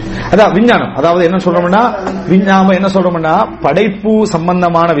 அதான் விஞ்ஞானம். அதாவது என்ன சொல்றோம்னா விஞ்ஞானம் என்ன சொல்றோம்னா படைப்பு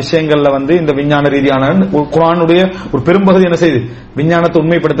சம்பந்தமான விஷயங்கள்ல இந்த விஞ்ஞான ரீதியான குர்ஆனுடைய ஒரு பெரும்பகுதி என்ன செய்யுது, விஞ்ஞானத்தை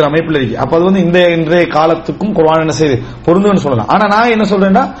உண்மைப்படுத்துற அமைப்பில் இருக்கு. அப்ப அது இந்த இன்றைய காலத்துக்கும் குர்ஆன் என்ன செய்யுது, பொருந்துன்னு சொல்லலாம். ஆனா நான் என்ன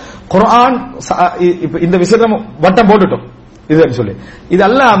சொல்றேன்னா குர்ஆன் இப்ப இந்த விஷயத்த வட்டம் போட்டுட்டோம் இது சொல்லி, இது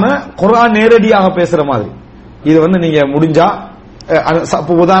அல்லாம குர்ஆன் நேரடியாக பேசுற மாதிரி இது நீங்க முடிஞ்சா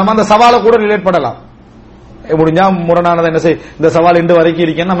உதாரணமா அந்த சவாலை கூட ரிலேட் பண்ணலாம். முடிஞ்சா முரணானதை என்ன செய்ய, இந்த சவால் இன்று வரைக்கும்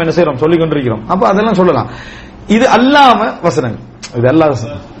இருக்கேன்னு நம்ம என்ன செய்யறோம் சொல்லிக் கொண்டிருக்கிறோம். அப்ப அதெல்லாம் சொல்லலாம். இது அல்லாம வசனங்கள், இது அல்லா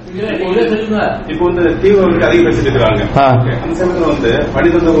வசனம். இப்போ தீவிரவாதிகள் அதிகம் பேசிட்டு இருக்காங்க. அந்த சமயத்துல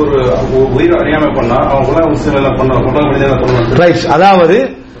மனிதன் ஒரு உயிரை அறியாம பண்ணா அவன் உலக விஷயம் பண்ண. அதாவது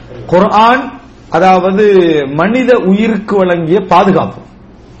குர்ஆன் அதாவது மனித உயிருக்கு வழங்கிய பாதுகாப்பு.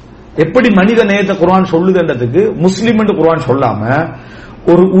 எப்படி மனித நேயத்தை குர்ஆன் சொல்லுதுன்றதுக்கு முஸ்லிம் என்று குர்ஆன் சொல்லாம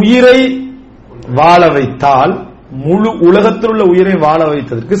ஒரு உயிரை வாழ வைத்தால் முழு உலகத்தில் உள்ள உயிரை வாழ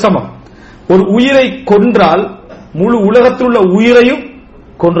வைத்ததற்கு சமம். ஒரு உயிரை கொன்றால் முழு உலகத்தில் உள்ள உயிரையும்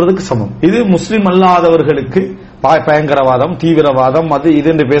கொன்றதுக்கு சமம். இது முஸ்லிம் அல்லாதவர்களுக்கு பயங்கரவாதம் தீவிரவாதம் அது இது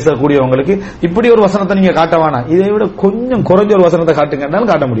என்று பேசக்கூடியவங்களுக்கு இப்படி ஒரு வசனத்தை நீங்க காட்ட வேணாம். இதை விட கொஞ்சம் குறைஞ்ச ஒரு வசனத்தை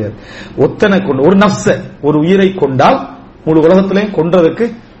காட்டுங்கன்னாலும் காட்ட முடியாது. ஒத்தனை கொண்டு ஒரு நப்ச ஒரு உயிரை கொண்டால் முழு உலகத்திலையும் கொன்றதுக்கு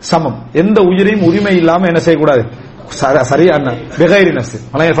சமம். எந்த உயிரையும் உரிமை இல்லாம என்ன செய்யக்கூடாது, சரியான பெகைரி நப்சு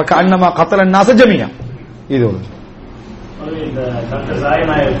அன்னமா கத்தல நாசஜமியா. இது ஒரு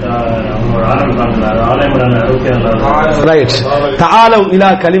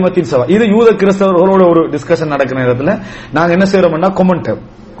இது யூத கிறிஸ்தவர்களோட ஒரு டிஸ்கஷன் நடக்கிற நேரத்தில் நாங்க என்ன செய்யறோம்னா கொமெண்ட்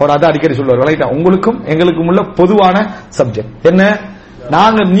அவர் அதை அடிக்கடி சொல்லுவார். உங்களுக்கும் எங்களுக்கும் உள்ள பொதுவான சப்ஜெக்ட் என்ன,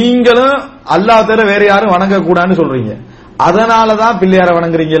 நீங்களும் அல்லாஹ் தவிர வேற யாரும் வணங்க கூடாதுன்னு சொல்றீங்க. அதனாலதான் பிள்ளையார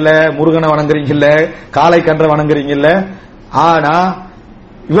வணங்குறீங்கல்ல, முருகனை வணங்குறீங்கல்ல, காளை கன்ற வணங்குறீங்கல்ல. ஆனா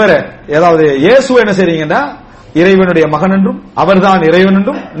இவர ஏதாவது இயேசு என்ன செய்றீங்கன்னா இறைவனுடைய மகன் என்றும் அவர்தான் இறைவன்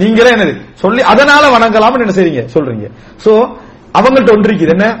என்றும் நீங்களே என்னது சொல்லி அதனால வணங்கலாம் என்ன செய்றீங்க சொல்றீங்க. சோ அவங்கள்ட்ட ஒன்று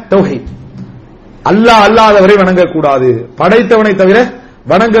இருக்குது என்ன, தௌஹீத். அல்லாஹ் அல்லாதவரை வணங்கக்கூடாது, படைத்தவனை தவிர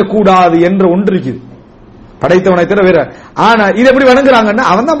வணங்கக்கூடாது என்ற ஒன்று இருக்குது. படைத்தவனை தவிர வேற. ஆனா இது எப்படி வணங்குறாங்கன்னா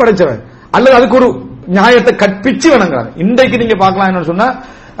அவன் தான் படைச்சவன் அல்லது அதுக்கு ஒரு நியாயத்தை கற்பிச்சு வணங்குறாங்க. இன்றைக்கு நீங்க பார்க்கலாம் என்ன சொன்னா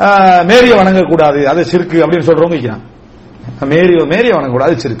மேரிய வணங்கக்கூடாது அது சிறுக்கு அப்படின்னு சொல்றவங்க இருக்கிறாங்க. மேரிய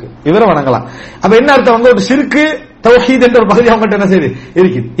வணங்கக்கூடாது சிறுக்கு, இவரை வணங்கலாம். அப்ப என்ன அர்த்தம், ஒரு சிறுக்கு தௌஹீத் என்ற ஒரு பகுதி அவங்கள்ட்ட என்ன செய்யுது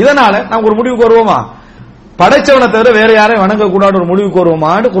இருக்குது. இதனால நாங்க ஒரு முடிவுக்கு வருவோமா, படைச்சவனை தவிர வேற யாரையும் வணங்கக்கூடாது ஒரு முடிவுக்கு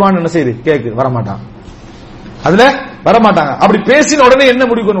வருவோமான்னு குர்ஆன் என்ன செய்யுது கேக்கு வரமாட்டாங்க, அதுல வரமாட்டாங்க. அப்படி பேசின உடனே என்ன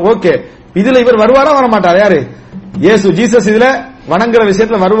முடிவு, ஓகே இதுல இவர் வருவாரா வரமாட்டார், யாரு இயேசு ஜீசஸ் இதுல வணங்குற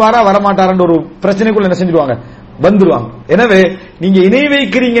விஷயத்துல வருவாரா வரமாட்டாருன்ற ஒரு பிரச்சனைக்குள்ள என்ன செஞ்சிருவாங்க வந்துருவாங்க. எனவே நீங்க இணை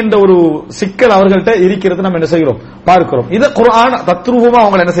வைக்கிறீங்க என்ற ஒரு சிக்கல் அவர்கள்ட்ட இருக்கிறது நம்ம என்ன செய்கிறோம் பார்க்கிறோம். இத குர்ஆன் தத்ரூபமா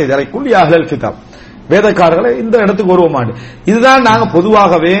அவங்க என்ன செய்தார், குல் யா அஹ்லல் கிதாப் வேதக்காரர்களை இந்த இடத்துக்கு வருவோமாண்டு. இதுதான் நாங்க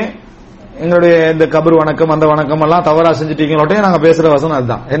பொதுவாகவே எங்களுடைய இந்த கபர் வணக்கம் அந்த வணக்கம் எல்லாம் தவறா செஞ்சுட்டீங்களோட்டே நாங்க பேசுற வசனம்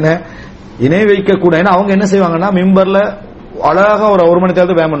அதுதான். என்ன இணை வைக்க கூட, அவங்க என்ன செய்வாங்கன்னா மிம்பர்ல அழகா ஒரு மணி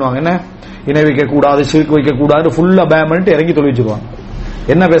நேரத்தை பேம் பண்ணுவாங்க. என்ன இணை வைக்க கூடாது ஷிர்க் வைக்க கூடாது ஃபுல்லா பேம் பண்ணிட்டு இறங்கி தொழிச்சிருவாங்க.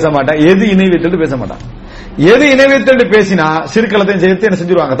 என்ன பேச மாட்டான், எது இணை வைத்து பேச மாட்டான். எது இணை வைத்து பேசினா ஷிர்கலத்தையும் சேர்த்து என்ன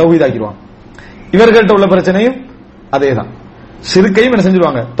செஞ்சிருவாங்க தௌஹீதாக்கிடுவாங்க. இவர்கள்ட்ட உள்ள பிரச்சனையும் அதேதான், ஷிர்கையும் என்ன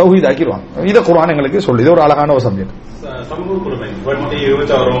செஞ்சிருவாங்க தௌஹீதாக்கிடுவாங்க. இத குர்ஆன் எங்களுக்கு சொல்லு, இது ஒரு அழகான ஒரு சப்ஜெக்ட். சமூக குழுமை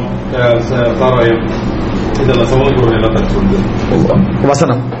விபச்சாரம் சாராயம் இதெல்லாம் சமூக குழுமை எல்லாம்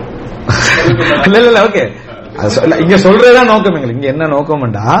வசனம் இல்ல ஓகே இங்க சொல்றதுதான் நோக்கம். எங்களுக்கு இங்க என்ன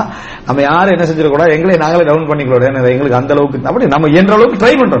நோக்கம்டா நம்ம யாரும் என்ன செஞ்சிடக்கூடாது, எங்களை நாங்களே டவுன் பண்ணிக்கூடாது. எங்களுக்கு அந்த அளவுக்கு அப்படி நம்ம என்ற அளவுக்கு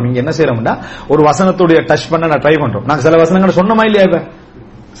ட்ரை பண்றோம். நீங்க என்ன செய்யறோம்டா ஒரு வசனத்துடைய டச் பண்ண நான் ட்ரை பண்றோம். நாங்க சில வசனங்களை சொன்னோமா இல்லையா, இப்ப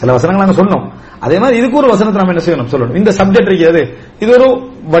சில வசனங்கள் நாங்க சொன்னோம். அதே மாதிரி இதுக்கு ஒரு வசனத்தை நம்ம என்ன செய்யணும் சொல்லணும். இந்த சப்ஜெக்ட் இருக்கிறது இது ஒரு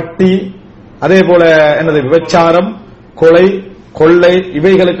வட்டி, அதே போல என்னது விபச்சாரம் கொலை கொள்ளை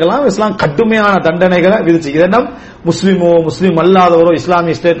இவைகளுக்கெல்லாம் இஸ்லாம் கடுமையான தண்டனைகளை விதிச்சு. இதெல்லாம் முஸ்லிமோ முஸ்லீம் அல்லாதவரோ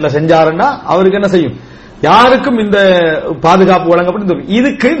இஸ்லாமிய ஸ்டேட்ல செஞ்சாருன்னா அவருக்கு என்ன செய்யும், யாருக்கும் இந்த பாதுகாப்பு வழங்கப்படும்.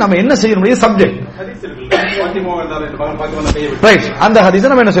 இதுக்கு நம்ம என்ன செய்யணும் சப்ஜெக்ட் ரைட். அந்த ஹதீஸை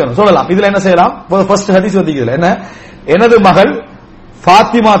நம்ம என்ன செய்யணும் சொல்லலாம். இதுல என்ன செய்யலாம், ஃபர்ஸ்ட் ஹதீஸ் வந்து என்ன, எனது மகள்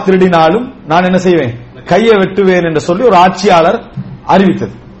ஃபாத்திமா திருடினாலும் நான் என்ன செய்வேன் கையை வெட்டுவேன் என்று சொல்லி ஒரு ஆட்சியாளர்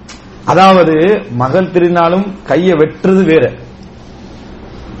அறிவித்தது. அதாவது மகள் திருடினாலும் கையை வெட்டுறது வேற,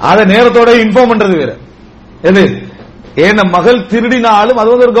 அதை நேரத்தோட இன்ஃபார்ம் பண்றது வேற. எது ஏன மகள் திருடினாலும் அது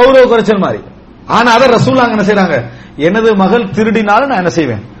வந்து ஒரு கௌரவ குறைச்சல் மாதிரி. ஆனா அதை ரசூலுல்லாஹ் என்ன செய்றாங்க, எனது மகள் திருடினாலும் நான் என்ன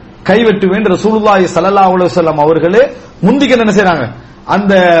செய்வேன் கைவெட்டுவேன் ரசூலுல்லாஹி ஸல்லல்லாஹு அலைஹி வஸல்லம் அவர்களே முந்திக்க என்ன செய்றாங்க,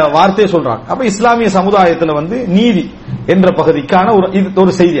 அந்த வார்த்தையை சொல்றாங்க. அப்ப இஸ்லாமிய சமுதாயத்துல நீதி என்ற பகுதிக்கான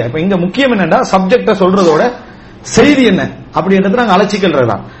ஒரு செய்தியா. இப்ப இங்க முக்கியம் என்னன்னா சப்ஜெக்ட சொல்றதோட செய்தி என்ன அப்படின்றத நாங்க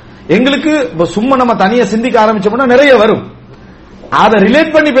அலட்சிக்கிறதுதான். எங்களுக்கு சும்மா நம்ம தனியா சிந்திக்க ஆரம்பிச்சோம்னா நிறைய வரும். அதை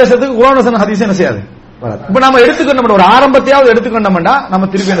ரிலேட் பண்ணி பேசுறதுக்கு குர்ஆன் வசனம் ஹதீஸ் என்ன செய்யாது. இப்ப நம்ம எடுத்துக்கணும், ஒரு ஆரம்பத்தையாவது எடுத்துக்கணும்னா நம்ம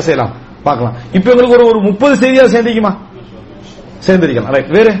திருப்பி என்ன செய்யலாம் பார்க்கலாம். இப்ப எங்களுக்கு ஒரு 30 செய்தியாவது சேர்ந்திக்குமா, சேர்ந்திருக்கலாம்.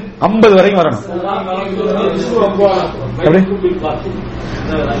 ரைட், வேற 50 வரைக்கும் வரணும்.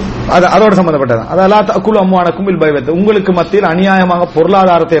 அதோட சம்பந்தப்பட்டது. அதெல்லாம் தக்குல் அம்வானக்கும் பில் பைவத், உங்களுக்கு மத்தியில் அநியாயமாக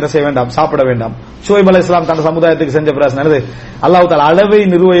பொருளாதாரத்தை என்ன செய்ய வேண்டாம், சாப்பிட வேண்டாம். ஷுவைப் அலைஹிஸ்ஸலாம் தன் சமுதாயத்துக்கு செஞ்ச பிரச்சனை என்னது, அல்லாஹ் தஆலா அளவை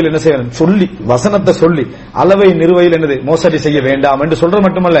நிறுவையில் என்ன செய்ய வேண்டும் சொல்லி, வசனத்தை சொல்லி அளவை நிறுவையில் என்னது மோசடி செய்ய வேண்டாம் என்று சொல்றது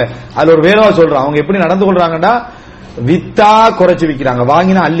மட்டுமல்ல, அதுல ஒரு வேறவா சொல்றான். அவங்க எப்படி நடந்து கொள்றாங்கன்னா வித்தா குறைச்சு விக்கிறாங்க,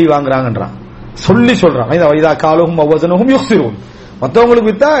 வாங்கினா அள்ளி வாங்குறாங்கன்றான் சொல்லி சொல்றாங்க. இதா காலஹும் வஸனஹும் யுக்ஸிரூன், மற்றவங்களுக்கு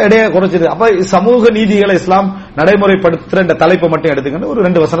வித்தா எடைய குறைச்சிது. அப்ப சமூக நீதிகளை இஸ்லாம் நடைமுறைப்படுத்துற இந்த தலைப்பை மட்டும் எடுத்துக்கணும். ஒரு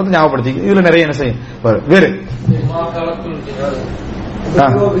 2 வசனத்தை ஞாபகப்படுத்தி இதுல நிறைய என்ன செய்யும் வேறு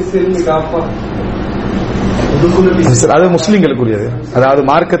அது முஸ்லிம்களுக்குரியது. அதாவது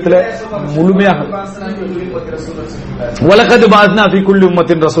மார்க்கத்தில் முழுமையாக வலகத் பாத்னா ஃபீ குல்லி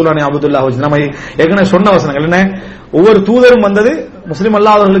உம்மத்தின் ரசூலான் அப்துல்லாஹ், நம்ம ஏற்கனவே சொன்ன வசனங்கள் என்ன, ஒவ்வொரு தூதரும் வந்தது முஸ்லிம்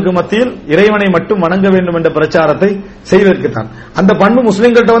அல்லாதவர்களுக்கு மத்தியில் இறைவனை மட்டும் வணங்க வேண்டும் என்ற பிரச்சாரத்தை செய்வதற்குத்தான். அந்த பண்பு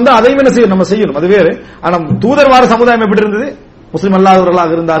முஸ்லிம்கிட்ட அதையும் என்ன செய்யும், நம்ம செய்யணும், அது வேறு. ஆனா தூதர் வார சமுதாயம் எப்படி இருந்தது, முஸ்லிம்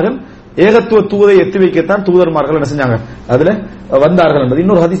அல்லாதவர்களாக இருந்தார்கள். ஏகத்துவ தூதை எத்தி வைக்கத்தான் தூதர்மார்கள் என்ன செஞ்சாங்க, அதுல வந்தார்கள் என்பது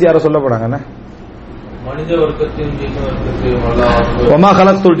இன்னொரு ஹதீஸ் யார சொல்ல போறாங்க. மனித வர்க்கத்தின்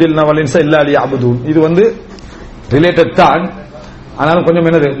இது ரிலேட்டட் தான். ஆனாலும் கொஞ்சம்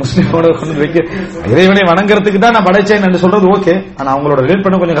என்னது முஸ்லீமோட வைக்க இறைவனை வணங்குறதுக்கு தான் நான் படைச்சேன் என்று சொல்றது ஓகே. ஆனா அவங்களோட ரிலேட்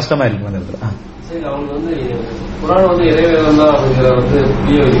பண்ண கொஞ்சம் கஷ்டமா இருக்கு அந்த இடத்துல.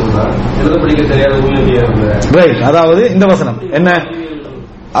 அதாவது இந்த வசனம்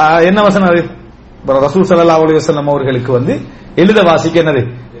என்ன வசனம், அது ரசூல் ஸல்லல்லாஹு அலைஹி வஸல்லம் அவர்களுக்கு எழுத வாசிக்க என்னது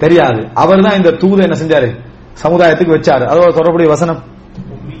தெரியாது. அவர் தான் இந்த தூதை என்ன செஞ்சாரு, சமுதாயத்துக்கு வச்சாரு. அதோட தொடர்புடைய வசனம்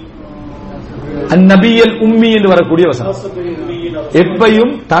அந்நபியல் உம்மி என்று வரக்கூடிய வசனம்.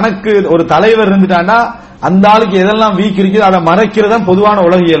 எப்பையும் தனக்கு ஒரு தலைவர் இருந்துட்டான்னா அந்த ஆளுக்கு எதெல்லாம் வீக் இருக்குது அதை மறைக்கிறது தான் பொதுவான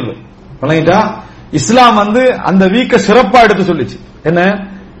உலக இயல்பு. வணங்கிட்டா இஸ்லாம் அந்த வீக்க சிறப்பா எடுத்து சொல்லிச்சு. என்ன,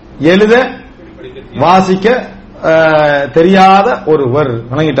 எழுத வாசிக்க தெரியாத ஒருவர்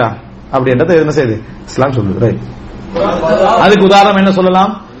வணங்கிட்டா அப்படின்றத என்ன செய்யுது இஸ்லாம் சொல்லுது. அதுக்கு உதாரணம் என்ன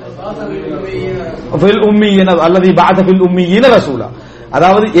சொல்லலாம், அல்லது பாத ஃபில் உம்மீன ரசூலா.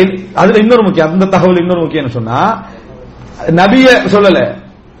 அதாவது அதுல இன்னொரு முக்கியம், அந்த தகவல் இன்னொரு முக்கியம் சொன்னா நபிய சொல்லல,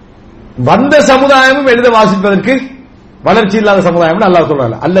 வந்த சமுதாயமும் எழுத வாசிப்பதற்கு வளர்ச்சி இல்லாத சமுதாயம் அல்லாஹ்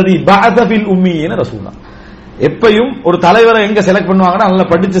சொல்றாங்க. அல்லது பாத ஃபில் உம்மீன ரசூலா. எப்பயும் ஒரு தலைவரை எங்க செலக்ட் பண்ணுவாங்கன்னா நல்லா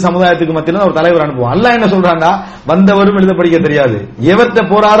படிச்ச சமுதாயத்துக்கு மத்தியில ஒரு தலைவர் அனுப்புவான். அல்லாஹ் என்ன சொல்றாங்கன்னா வந்தவரும் எழுத படிக்க தெரியாது, எவர்கிட்ட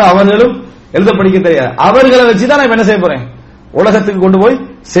போறாரோ அவர்களும் எழுத படிக்க தெரியாது, அவர்களை வச்சுதான் நான் என்ன செய்ய போறேன், உலகத்துக்கு கொண்டு போய்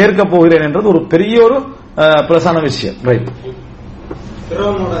சேர்க்க போகிறேன் என்றது ஒரு பெரிய ஒரு பிளஸான விஷயம். ரைட்,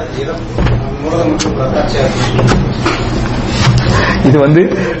 இது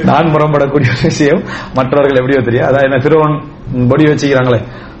நான் முரண்படக்கூடிய விஷயம், மற்றவர்கள் எப்படியோ தெரியும். அதான் என்ன பிறவன் பொடி வச்சுக்கிறாங்களே,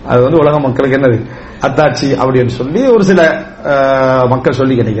 அது உலக மக்களுக்கு என்னது அத்தாட்சி அப்படின்னு சொல்லி ஒரு சில மக்கள்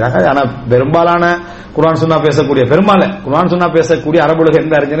சொல்லி கிடைக்கிறாங்க. ஆனா பெரும்பாலான குர்ஆன் சுன்னா பேசக்கூடிய குர்ஆன் சுன்னா பேசக்கூடிய அரபுலக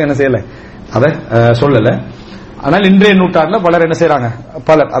எந்த அறிஞரும் என்ன செய்யல, அதை சொல்லல. ஆனால் இன்றைய நூற்றாண்டுல பலர் என்ன செய்யறாங்க,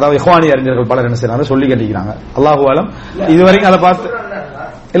 அதாவது இஹ்வானி அறிஞர்கள் பலர் என்ன செய்யறாங்க சொல்லி கட்டிக்கிறாங்க. அல்லாஹு ஆலம். இதுவரைக்கும் அதை பார்த்து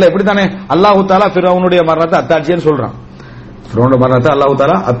இல்ல இப்படித்தானே அல்லாஹு தாலா ஃபிரௌனுடைய மரணத்தை அத்தாட்சின்னு சொல்றான். ஃபிரௌனுடைய மரணத்தை அல்லாஹு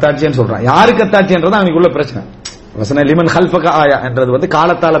தாலா அத்தாட்சின்னு சொல்றான். யாருக்கு அத்தாட்சின்றது அவனுக்குள்ள பிரச்சனை. வசன லிமன் ஹல்ஃபக ஆயா என்றது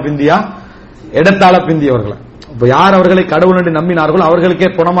காலத்தால பிந்தியா இடத்தால பிந்தியவர்கள். இப்ப யார் அவர்களை கடவுள் என்று நம்பினார்களோ அவர்களுக்கே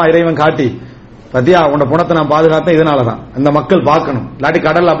புனமா இறைவன் காட்டி, பத்தியா உன்ன புனத்தை நான் பாதுகாத்தேன், இதனாலதான் இந்த மக்கள் பார்க்கணும், இல்லாட்டி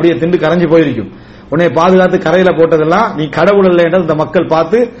கடல் அப்படியே திண்டு கரைஞ்சு போயிருக்கும், உன்னை பாதுகாத்து கரையில போட்டதெல்லாம் நீ கடவுள் இல்லை என்றது இந்த மக்கள்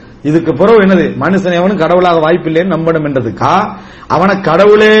பார்த்து இதுக்கு பிறகு என்னது மனுஷன் எவனும் கடவுளாக வாய்ப்பில்லைன்னு நம்பணும் என்றதுக்கா அவனை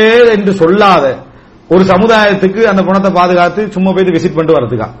கடவுளே என்று சொல்லாத ஒரு சமுதாயத்துக்கு அந்த புனத்தை பாதுகாத்து சும்மா போய் விசிட் பண்ணிட்டு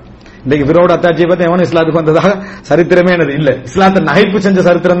வரதுக்கா. இன்றைக்கு பிறோட அத்தாட்சியை பத்தி எவனும் இஸ்லாத்துக்கு வந்ததாக சரித்திரமே என்னது இல்ல. இஸ்லாத்தை நகைப்பு செஞ்ச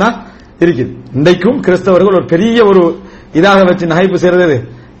சரித்திரம் தான் இருக்குது. இன்றைக்கும் கிறிஸ்தவர்கள் ஒரு பெரிய ஒரு இதாக வச்சு நகைப்பு செய்யறது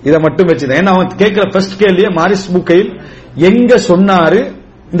இதை மட்டும் வச்சுதான். ஏன்னா அவன் கேட்கிற ஃபர்ஸ்ட் கேள்வியே மாரிஸ் புக்கையில் எங்க சொன்னாரு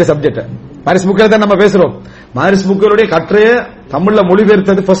இந்த சப்ஜெக்ட். மாரிஸ் புக்கையில் தான் நம்ம பேசுறோம். மாரிஸ் புக்கையுடைய கற்றைய தமிழ்ல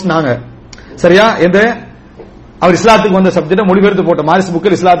மொழிபெயர்த்தது ஃபர்ஸ்ட் நாங்க, சரியா? எந்த அவர் இஸ்லாத்துக்கு வந்த சப்ஜெக்ட் மொழிபெயர்த்து போட்ட மாரிஸ்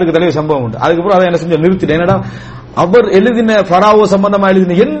புக்கில் இஸ்லாத்துக்கு தலைவர் சம்பவம் உண்டு. அதுக்கப்புறம் அதை என்ன செஞ்ச நிறுத்திட்டேன். என்னடா அவர் எழுதின ஃபராவோ சம்பந்தமா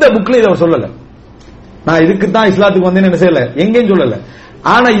எழுதின எந்த புக்லயும் அவர் சொல்லல, நான் இதுக்கு தான் இஸ்லாத்துக்கு வந்தேன்னு என்ன செய்யல, எங்கேயும் சொல்லல.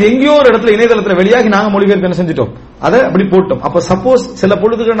 ஆனா இது எங்கேயோ ஒரு இடத்துல இணையதளத்துல வெளியாகி நாங்க மொழிபெயர்ப்பு என்ன செஞ்சிட்டோம், அதை அப்படி போட்டோம். அப்ப சப்போஸ் சில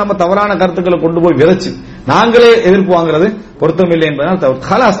பொழுதுகள் நம்ம தவறான கருத்துக்களை கொண்டு போய் விதைச்சு நாங்களே எதிர்ப்பு வாங்குறது பொருத்தம் இல்லை என்பதனால் தவறு.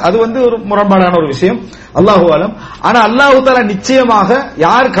 ஹலாஸ், அது ஒரு முரண்பாடான ஒரு விஷயம், அல்லாஹு ஆலம். ஆனா அல்லாஹு தஆலா நிச்சயமாக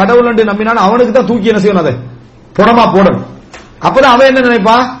யார் கடவுள் என்று நம்பினாலும் அவனுக்கு தான் தூக்கி என்ன செய்யணும், அதை புறமா போடணும். அப்பதான் அவன் என்ன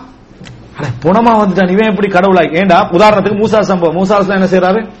நினைப்பான், புனமா வந்துட்டான் இவன் எப்படி கடவுளாய். ஏண்டா உதாரணத்துக்கு மூசா சம்பவம், மூசா என்ன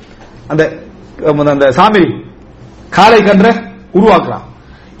செய்யறாரு, அந்த சாமி காளை கன்ற உருவாக்குறான்.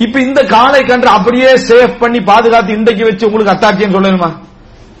 இப்ப இந்த காளை கன்று அப்படியே சேஃப் பண்ணி பாதுகாத்து இன்றைக்கு வச்சு உங்களுக்கு அத்தாட்சின்னு சொல்லணுமா,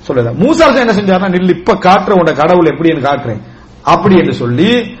 சொல்லல. மூசா என்ன செஞ்சாருன்னா, நில் இப்ப காட்டுற உட கடவுள் எப்படின்னு காட்டுறேன் அப்படி என்று சொல்லி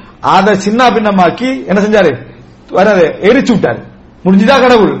அதை சின்ன பின்னமாக்கி என்ன செஞ்சாரு, எரிச்சு விட்டாரு. முடிஞ்சுதா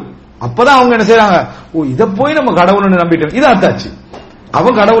கடவுள். அப்பதான் அவங்க என்ன செய்யறாங்க, ஓ இதை போய் நம்ம கடவுள்னு நம்பிட்டோம், இது அத்தாச்சு.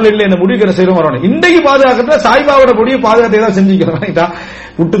 அவன் கடவுள் இல்லை இந்த முடிவு என்ன செய்யறோம் வரணும். இன்றைக்கு பாதுகாக்கிறத சாய்பாவோட முடிவு பாதுகாத்து ஏதாவது செஞ்சுக்கிறோம்,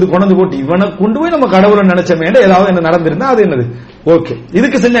 விட்டுது கொண்டு போட்டு இவனை கொண்டு போய் நம்ம கடவுளை நினைச்சமே ஏதாவது என்ன நடந்திருந்தா அது என்னது ஓகே.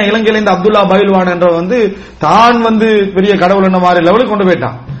 இதுக்கு செஞ்ச இலங்கையில இந்த அப்துல்லா பைல்வான் என்ற தான் பெரிய கடவுள் என்ன மாதிரி லெவலுக்கு கொண்டு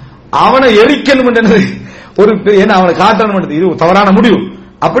போயிட்டான். அவனை எரிக்கணும் ஒரு என்ன அவனை காட்டணும், இது தவறான முடிவு.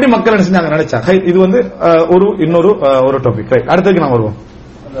 அப்படி மக்கள் என்ன செஞ்சாங்க நினைச்சாங்க. இது ஒரு இன்னொரு ஒரு டாபிக். அடுத்ததுக்கு நான் வருவோம்.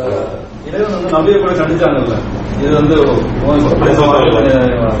 நபியை கூட கண்டிச்சாங்கல்ல, இது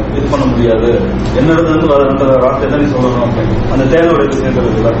இது பண்ண முடியாது, என்னிடத்துல இருந்து வார்த்தை என்ன சொல்லணும், அந்த தேனோட விஷயங்கள்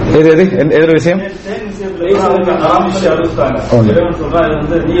எது விஷயம் அறிவிச்சிட்டாங்க. இறைவன் சொல்றா,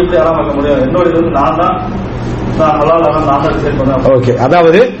 இது நீ எப்படி ஆரம்பிக்க முடியும், என்னோட இது நான் தான் டிசைட் பண்ணேன். ஓகே,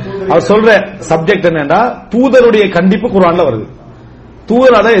 அதாவது அவர் சொல்ற சப்ஜெக்ட் என்னன்னா, தூதருடைய கண்டிப்பு குர்ஆன்ல வருது,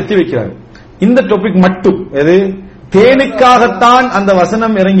 தூதர் அதை எத்தி வைக்கிறார். இந்த டாபிக் மட்டும் எது தேனுக்காகத்தான் அந்த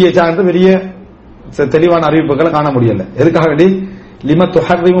வசனம் இறங்கியது பெரிய தெளிவான அறிவிப்புகளை காண முடியல. எதுக்காக வேண்டி, லிம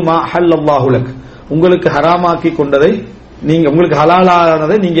துஹர்ரிமு மா ஹல்லல்லாஹு லக், உங்களுக்கு ஹராமாக்கி கொண்டதை நீங்க, உங்களுக்கு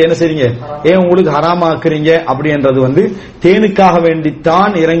ஹலாலானதை நீங்க என்ன செய்றீங்க, ஏன் உங்களுக்கு ஹராமாக்குறீங்க அப்படின்றது தேனுக்காக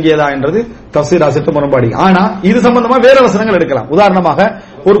வேண்டித்தான் இறங்கியதா என்றது தஃசீர் ஆசிரியர் முரண்பாடு. ஆனா இது சம்பந்தமா வேற வசனங்கள் எடுக்கலாம். உதாரணமாக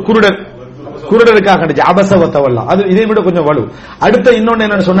ஒரு குருடருக்காக அபசவத்தவல்லா, அது இதை விட கொஞ்சம் வலு. அடுத்த இன்னொன்னு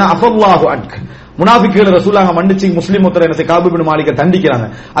என்னன்னு சொன்னா, அஃபல்லாஹு அன்க், முனாஃபிக்குகள் ரசூலுல்லாஹ் மன்னிச்சு முஸ்லிம் ஒருத்தர் என்ன காபு இப்னு மாலிக தண்டிக்கிறாங்க,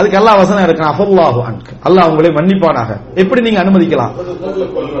 அதுக்கு அல்லாஹ் வசனம் எடுக்கிறான், அஃபல்லாஹு அன்க், அல்லாஹ் உங்களை மன்னிப்பானாக. எப்படி நீங்க அனுமதிக்கலாம்?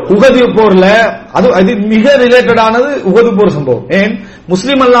 உஹது போர்ல அது மிக ரிலேட்டடானது உஹது போர் சம்பவம். ஏன்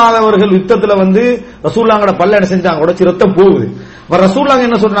முஸ்லிம் அல்லாதவர்கள் யுத்தத்துல ரசூலுல்லாஹ்வோட பல்ல என்ன செஞ்சாங்க, உடைச்சு ரத்தம் போகுது. ரசூலுல்லாஹ்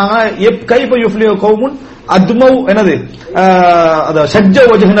என்ன சொல்றாங்க, கைஃப யுஃப்லிஹு கௌமுன் அத்மௌ என்னது ஷஜ்ஜ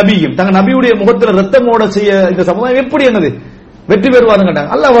வஜஹ் நபியும், தங்க நபியுடைய முகத்துல ரத்தம் ஓட செய்ய இந்த சமுதாயம் எப்படி என்னது வெற்றி பெறுவாருன்னு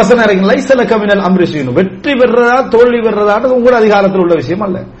கேட்டாங்க. அல்லாஹ் வசனம் இறங்கி, லைஸலக மினல் அம்ரி ஷைஉன், வெற்றி பெறறதா தோல்வி பெறறதான்றது உங்களோட அதிகாரத்தில் உள்ள விஷயம்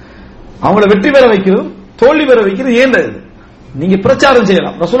அல்ல. அவங்கள வெற்றி பெற வைக்கிறது தோல்வி பெற வைக்கிறது ஏண்டது, நீங்க பிரச்சாரம்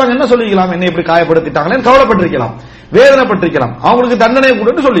செய்யலாம். ரசூலுல்லாஹ் என்ன சொல்லிக்கலாம், என்ன இப்படி காயப்படுத்திட்டாங்களேன்னு கவலைப்பட்டிருக்கலாம், வேதனைப்பட்டிருக்கலாம், அவங்களுக்கு தண்டனை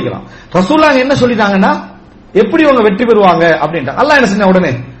கொடுன்னு சொல்லிக்கலாம். ரசூலுல்லாஹ் என்ன சொல்லிட்டாங்கன்னா, எப்படி அவங்க வெற்றி பெறுவாங்க அப்படின்ட்டாங்க. அல்லாஹ் என்ன செஞ்ச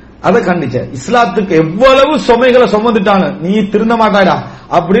உடனே அதை கண்டிச்ச. இஸ்லாத்துக்கு எவ்வளவு சுமைகளை சுமந்துட்டாங்க, நீ திருந்த மாட்டாடா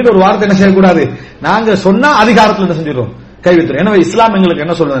அப்படின்னு ஒரு வார்த்தை என்ன செய்யக்கூடாது, நாங்க சொன்னா அதிகாரத்தில் என்ன செஞ்சிடும், கைவிட்டுரும். எனவே இஸ்லாம் எங்களுக்கு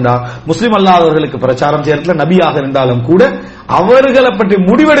என்ன சொல்லுதுன்னா, முஸ்லிம் அல்லாதவர்களுக்கு பிரச்சாரம் செய்யறதுல நபியாக இருந்தாலும் கூட அவர்களை பற்றி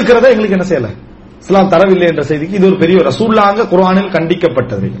முடிவெடுக்கிறத எங்களுக்கு என்ன செய்யல, இஸ்லாம் தரவில்லை என்ற செய்திக்கு இது ஒரு பெரிய ரசூலுல்லாஹ் குர்ஆனில்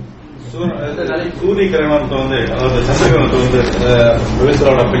கண்டிக்கப்பட்டது.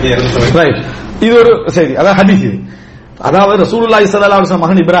 இது ஒரு செய்தி, அதாவது ஹதீஸ். இது அதாவது ரசூலுல்லாஹி ஸல்லல்லாஹு அலைஹி வஸல்லம்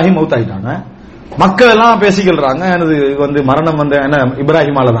மகன் இப்ராஹிம் மௌத் ஆயிட்டாங்க. மக்கள் எல்லாம் பேசிக்கிறாங்க, எனது மரணம் என்ன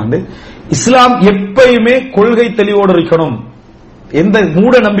இப்ராஹிமால தான். இஸ்லாம் எப்பயுமே கொள்கை தெளிவோடு இருக்கணும், எந்த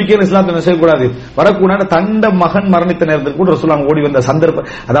மூட நம்பிக்கையில் இஸ்லாத்தை என்ன செய்யக்கூடாது, வரக்கூடாது. தண்ட மகன் மரணித்த நேரத்தில் கூட ரசூலுல்லாஹ் ஓடி வந்த சந்தர்ப்பம்,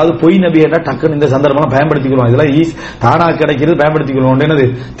 அதாவது பொய் நபி என்ன டக்குன்னு இந்த சந்தர்ப்பம் பயன்படுத்திக்கிறோம், இதெல்லாம் தானா கிடைக்கிறது பயன்படுத்திக்கிறோம். என்னது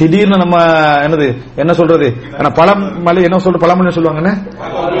திடீர்னு நம்ம என்ன சொல்றது, பழம் மலை என்ன சொல்ற பழம் சொல்லுவாங்க,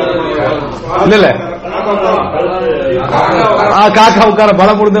 இல்ல காக்கா உட்கார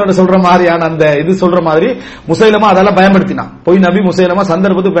பலம் கொடுத்து சொல்ற மாதிரியான அந்த இது சொல்ற மாதிரி முசைலமா அதெல்லாம் பயன்படுத்தினான். பொய் நபி முசைலமா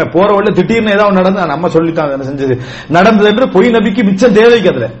சந்தர்ப்பத்துக்கு போற வழியில திடீர்னு ஏதாவது நடந்து நம்ம சொல்லிட்டாங்க செஞ்சது நடந்தது என்று பொய் நபிக்கு மிச்சம் தேவைக்கு,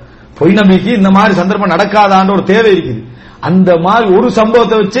 அதுல பொய் நபிக்கு இந்த மாதிரி சந்தர்ப்பம் நடக்காதான்ற ஒரு தேவை இருக்குது. அந்த மாதிரி ஒரு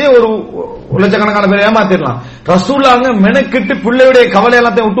சம்பவத்தை வச்சே ஒரு லட்சக்கணக்கான பேர் ஏமாத்திடலாம். ரசூலுல்லாஹ் மெனக்கிட்டு பிள்ளையுடைய கவலை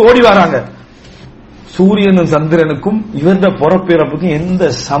எல்லாத்தையும் விட்டு ஓடி வராங்க. சூரியனும் சந்திரனுக்கும் இவருடைய பிறப்பிறப்புக்கும் எந்த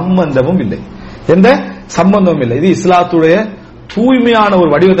சம்பந்தமும் இல்லை, எந்த சம்பந்தமும் இல்லை. இது இஸ்லாத்துடைய தூய்மையான ஒரு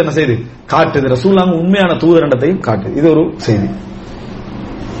வடிவத்தை என்ன செய்து காட்டுது, ரசூலுல்லாஹ் உண்மையான தூதரண்டத்தையும் காட்டுது. இது ஒரு செய்தி.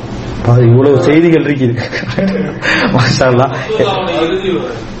 இவ்வளவு செய்திகள் இருக்குது, மாஷா அல்லாஹ்.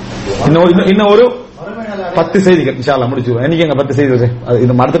 இன்னும் ஒரு 10 செய்திகள் இன்ஷா அல்லாஹ் முடிச்சுடுவோம். இன்னைக்கு எங்க 10 செய்தி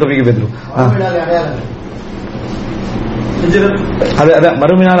இந்த மரத்த டாபிக் பேசுறோம்.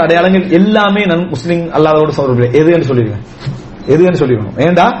 மறுமையான அடையாளங்கள் எல்லாமே முஸ்லிம் அல்லாதோட சௌரபில் எதுன்னு சொல்லிருக்கேன், எதுன்னு சொல்லிருக்கணும்.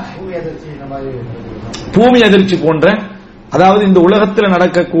 ஏண்டா பூமி அதிர்ச்சி போன்ற அதாவது இந்த உலகத்தில்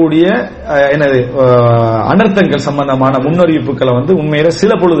நடக்கக்கூடிய அனர்த்தங்கள் சம்பந்தமான முன்னறிவிப்புகளை உண்மையில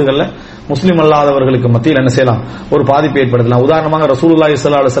சில பொழுதுகள்ல முஸ்லிம் அல்லாதவர்களுக்கு மத்தியில் என்ன செய்யலாம், ஒரு பாதிப்பை ஏற்படுத்தலாம். உதாரணமாக ரசூலுல்லாஹி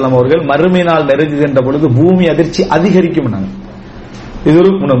ஸல்லல்லாஹு அலைஹி வஸல்லம் அவர்கள் மறுமை நாள் நெருங்குகின்ற பொழுது பூமி அதிர்ச்சி அதிகரிக்கும். இது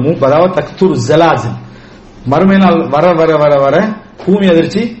ஒரு அதாவது தக்துர் ஜலாசில், மறுமை நாள் வர வர வர வர பூமி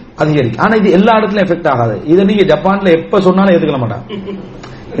அதிர்ச்சி அதிகரிக்கும். ஆனா இது எல்லா இடத்துலயும் எஃபெக்ட் ஆகாது. இதை நீங்க ஜப்பான்ல எப்ப சொன்னாலும் ஏத்துக்கல மாட்டாங்க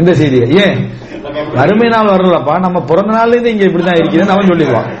இந்த செய்தியை. ஏன் மறுமை நாள் வர்றப்பா நம்ம பிறந்த நாள்ல இருந்து இங்க இப்படிதான் இருக்குதுன்னு அவன்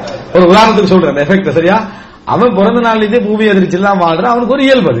சொல்லிடுவான். ஒரு உதாரணத்துக்கு சொல்றேன் எஃபெக்ட் சரியா. அவன் பிறந்த நாள்ல இருந்தே பூமி அதிர்ச்சிலாம் வாழ்றான், அவனுக்கு ஒரு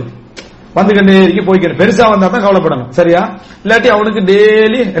இயல்பு அது வந்துகிட்டே இருக்கு போய்க்கிட்டு. பெருசா வந்தா தான் கவலைப்படணும் சரியா. இல்லாட்டி அவனுக்கு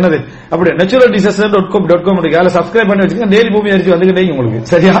டெய்லி என்னது அப்படி நேச்சுரல் டிசாஸ்டர் .com இருக்கு, சப்ஸ்கிரைப் பண்ணி வச்சுக்கோங்க. டெய்லி பூமி அரிசி வந்துகிட்டே உங்களுக்கு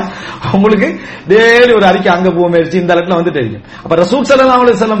சரியா. உங்களுக்கு டெய்லி ஒரு அறிக்கை அங்க பூமி அரிசி இந்த இடத்துல வந்துட்டே இருக்கும். அப்ப ரசூல் ஸல்லல்லாஹு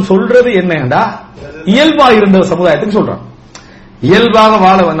அலைஹி வஸல்லம் சொல்றது என்னன்னா இயல்பா இருந்த சமுதாயத்துக்கு சொல்றான். இயல்பாக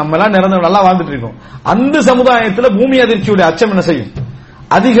வாழ நம்ம எல்லாம் நிறந்த நல்லா வாழ்ந்துட்டு இருக்கோம். அந்த சமுதாயத்துல பூமி அதிர்ச்சியுடைய அச்சம் என்ன செய்யும்,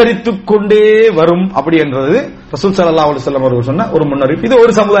 அதிகரித்துக் கொண்டே வரும். அப்படி என்றது ரசூல் ஸல்லல்லாஹு அலைஹி வஸல்லம் அவர்கள் சொன்ன ஒரு முன்னறிவிப்பு. இது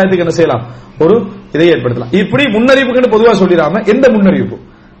ஒரு சமுதாயத்துக்கு என்ன செய்யலாம், ஒரு இதை ஏற்படுத்தலாம். இப்படி முன்னறிவிப்புன்னு பொதுவா சொல்லிடாம எந்த முன்னறிவிப்பு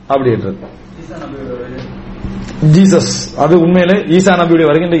அப்படின்றது ஜீசஸ், அது உண்மையிலே ஈசா நபியுடைய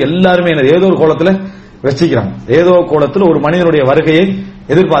வருகின்ற எல்லாருமே ஏதோ ஒரு கோலத்துல வச்சிக்கிறாங்க. ஏதோ கோலத்தில் ஒரு மனிதனுடைய வருகையை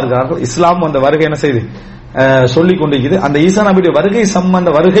எதிர்பார்க்கிறார்கள். இஸ்லாம் அந்த வருகை என்ன செய்து சொல்லிக் கொண்டிருக்குது. அந்த ஈசா நபியுடைய வருகை சம்பந்த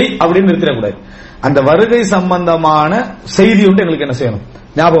வருகை அப்படின்னு நிறுத்திடக்கூடாது. அந்த வருகை சம்பந்தமான செய்தி ஒன்று எங்களுக்கு என்ன செய்யணும்,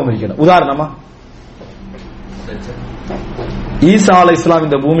 ஞாபகம் இருக்கணும். உதாரணமா ஈசா அலைஹிஸ்ஸலாம்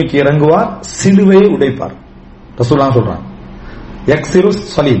இந்த பூமிக்கு இறங்குவார், சிலுவையை உடைப்பார். ரசூலுல்லாஹ் சொல்றாங்க யக்ஸிரு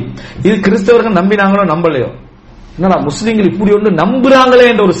ஸலீம். இது கிறிஸ்தவர்கள் நம்பினாங்களோ நம்பலையோ, என்னடா முஸ்லிம்கள் இப்படி ஒன்று நம்புறாங்களே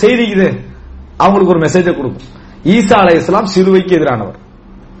என்ற ஒரு செய்தி இது அவங்களுக்கு ஒரு மெசேஜை கொடுக்கும். ஈசா அலைஹிஸ்ஸலாம் சிலுவைக்கு எதிரானவர்,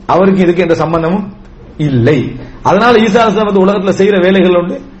 அவருக்கு இதுக்கு எந்த சம்பந்தமும் இல்லை. அதனால ஈசா அலைஹிஸ்ஸலாம் உலகத்தில் செய்யற வேலைகள்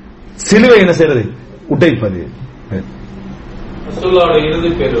உண்டு, சிலுவை என்ன செய்யறது, உடைப்பது.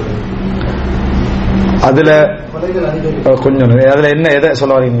 அதுல கொஞ்சம் அதுல என்ன எதை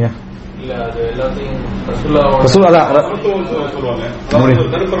சொல்ல வரீங்க,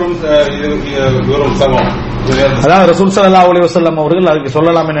 அதாவது ரசூல் ஸல்லல்லாஹு அலைஹி வஸல்லம் அவர்கள் அதுக்கு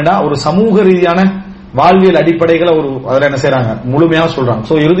சொல்லலாம் என்னன்னா ஒரு சமூக ரீதியான வாழ்வியல் அடிப்படைகளை ஒரு அதுல என்ன செய்யறாங்க முழுமையா சொல்றாங்க.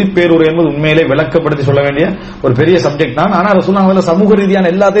 சோ இறுதி பேருரை என்பது உண்மையிலே விளக்கப்படுத்தி சொல்ல வேண்டிய ஒரு பெரிய சப்ஜெக்ட் தான். ஆனா ரசூலுல்லாஹ் சமூக ரீதியான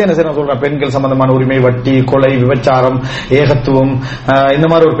எல்லாத்தையும் என்ன செய்யறாங்க சொல்றாங்க. பெண்கள் சம்பந்தமான உரிமை, வட்டி, கொலை, விபச்சாரம், ஏகத்துவம், இந்த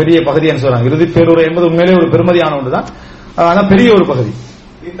மாதிரி ஒரு பெரிய பகுதி என்ன சொல்றாங்க. இறுதி பேருரை என்பது உண்மையிலே ஒரு பெருமதியான ஒன்றுதான். ஆனா பெரிய ஒரு பகுதி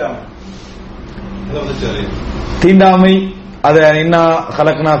தீண்டாமை. அத இன்னா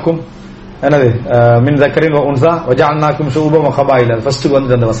கலக்னாக்கும் என்னது மின் தக்கரின் உன்சா வஜஅல்னாக்கும் ஷுபம் வ கபாயில ஃபர்ஸ்ட்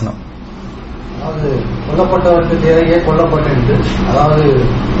வந்து அந்த வசனம். அதாவது கொல்லப்பட்டவருக்கு தேவையே கொல்லப்பட்டு, அதாவது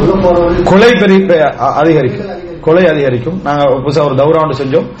கொலை அதிகரிக்கும், கொலை அதிகரிக்கும். நாங்க புதுசா ஒரு தௌராண்டு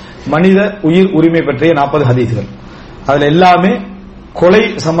செஞ்சோம், மனித உயிர் உரிமை பற்றிய 40 ஹதீஸ்கள். அதுல எல்லாமே கொலை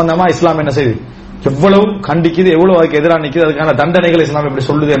சம்பந்தமா இஸ்லாம் என்ன செய்யுது, எவ்வளவு கண்டிக்குது, எவ்வளவு அதுக்கு எதிராக நிக்குது, அதுக்கான தண்டனைகள் இஸ்லாம் எப்படி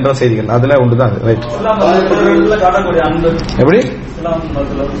சொல்லுது என்ற செய்திகள் அதுல ஒன்றுதான். ரைட். எப்படி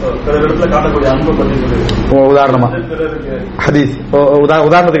உதாரணமா ஹதீஸ்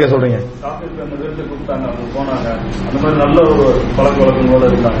உதாரணத்துக்கு சொல்றீங்க,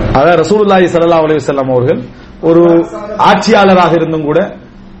 அதாவது ரசூலுல்லாஹி ஸல்லல்லாஹு அலைஹி வஸல்லம் அவர்கள் ஒரு ஆட்சியாளராக இருந்தும் கூட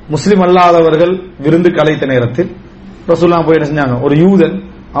முஸ்லிம் அல்லாதவர்கள் விருந்து கலைத்த நேரத்தில் ரசூலுல்லாஹ் போய் என்ன செஞ்சாங்க, ஒரு யூதன்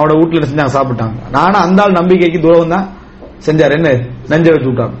அவனோட வீட்டுல என்ன செஞ்சாங்க, சாப்பிட்டாங்க. நானும் அந்த ஆள் நம்பிக்கைக்கு துரோகம் தான் செஞ்சார். என்ன நெஞ்ச வச்சு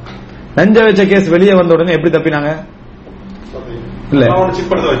விட்டாங்க. நெஞ்ச வச்ச கேஸ் வெளியே வந்த உடனே எப்படி தப்பினாங்க, இல்ல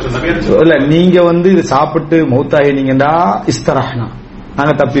இல்ல நீங்க இது சாப்பிட்டு மௌத்தாயினீங்கடா இஸ்தரஹ்னா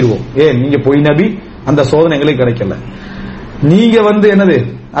நாங்க தப்பிடுவோம். ஏன் நீங்க பொய் நபி, அந்த சோதனை எங்களுக்கு கிடைக்கல. நீங்க என்னது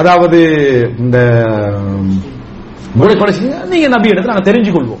அதாவது இந்த நீங்க நபி எடுத்து நாங்க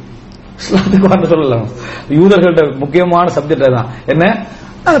தெரிஞ்சு கொள்வோம். இஸ்லாத்துக்கு சொல்லலாம், யூதர்கள்ட்ட முக்கியமான சப்ஜெக்ட் தான் என்ன,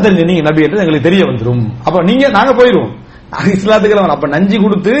 நாங்க தெரிஞ்சு நீங்க நபி எடுத்து எங்களுக்கு தெரிய வந்துடும். அப்ப நாங்க போயிருவோம் இஸ்லாத்துக்கு. அப்ப நஞ்சு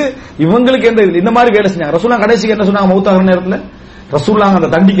கொடுத்து இவங்களுக்கு இந்த மாதிரி வேலை செஞ்சாங்க. ரசூலுல்லாஹ் கடைசிக்கு என்ன சொன்னாங்க, மௌத்தாகிற நேரத்துல ரசூலுல்லாஹ் அந்த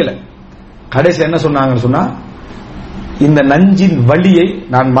தண்டிக்கல. கடைசி என்ன சொன்னாங்கன்னு சொன்னா, இந்த நஞ்சின் வலியை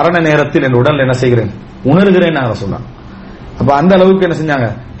நான் மரண நேரத்தில் என் உடல் என்ன செய்கிறேன் உணர்கிறேன் ரசூலுல்லாஹ். அப்ப அந்த அளவுக்கு என்ன செஞ்சாங்க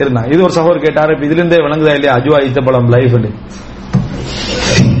இருந்தாங்க. இது ஒரு சகோதரர் கேட்டாரு, இதுல இருந்தே விளங்குதா இல்லையா அஜுவா ஈத்தப்பழம் லைஃப்.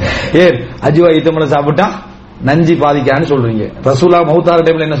 ஏன் அஜுவா ஈத்தப்பழம் சாப்பிட்டா நஞ்சி பாதிக்கான்னு சொல்றீங்க. ரசூலுல்லாஹ் மௌத்தாகிற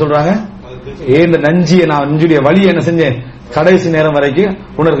டைம்ல என்ன சொல்றாங்க, இந்த நஞ்சியை நான் நஞ்சுடைய வலியை என்ன செஞ்சேன் கடைசி நேரம் வரைக்கும்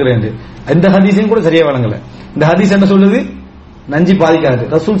உணர்கிறேன். இந்த ஹதீஸையும் கூட சரியா வழங்கல. இந்த ஹதீஸ் என்ன சொல்லுது, நஞ்சி பாதிக்காது.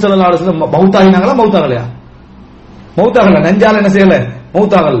 ரசூல் ஸல்லல்லாஹு அலைஹி வஸல்லம் மௌத்தாகினாங்களா, மௌத்தாகலையா, மௌத்தாகல. நஞ்சால என்ன செய்யல,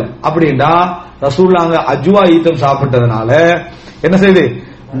 மௌத்தாகல. அப்படின்னா ரசூலுல்லாஹ் அஜ்வா ஈத்தம் சாப்பிட்டதுனால என்ன செய்யுது,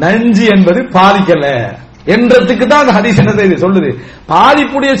 நஞ்சி என்பது பாதிக்கல. என்றதுக்கு தான் அந்த ஹதீஸ் என்ன செய்து சொல்லுது.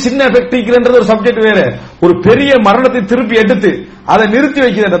 பாதிப்புடைய சின்ன எஃபெக்ட் இருக்கிறது ஒரு சப்ஜெக்ட் வேற, ஒரு பெரிய மரணத்தை திருப்பி எடுத்து அதை நிறுத்தி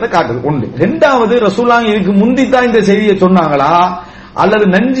வைக்கிறத காட்டுது ஒன்று. ரெண்டாவது, ரசூலுல்லாஹ் இதுக்கு முந்தித்தான் இந்த செய்தியை சொன்னாங்களா அல்லது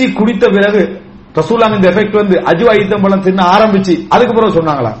நஞ்சி குடித்த பிறகு ரசூலுல்லாஹ் இந்த எஃபெக்ட் வந்து அஜ்வா ஈத்தம்பழம் தின்ன ஆரம்பிச்சு அதுக்கு பிறகு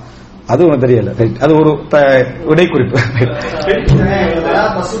சொன்னாங்களா, அது ஒன்றும் தெரியல. அது ஒரு விடைக்குறிப்பு.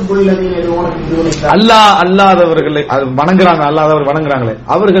 அல்லாதவர்களை வணங்குறாங்க, அல்லாதவர் வணங்குறாங்களே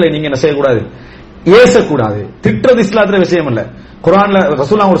அவர்களை நீங்க என்ன செய்யக்கூடாது, ஏசக்கூடாது. திட்டுறது இஸ்லாத்துல விஷயம் இல்ல. குர்ஆன்ல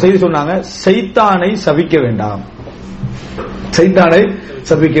ரசூலுல்லாஹ் ஒரு செய்தி சொன்னாங்க, சைத்தானை சபிக்க வேண்டாம், சைத்தானை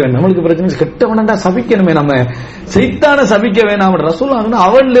சபிக்க வேண்டாம். நம்மளுக்கு பிரச்சனை கெட்டவனண்டா சபிக்கணுமே, நம்ம சைத்தானை சபிக்க வேண்டாம். ரசூலுல்லாஹ்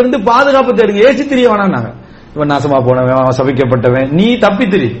அவன்ல இருந்து பாதுகாப்பு தேடுங்க, ஏசி தெரிய வேணாம்னாங்க. இவன் நாசமா போனவன், அவன் சபிக்கப்பட்டவன், நீ தப்பி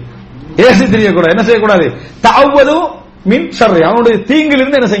தெரி, ஏசி தெரியக்கூடாது. என்ன செய்யக்கூடாது, தஅவ்வது மின் ஷர்ரி, அவனுடைய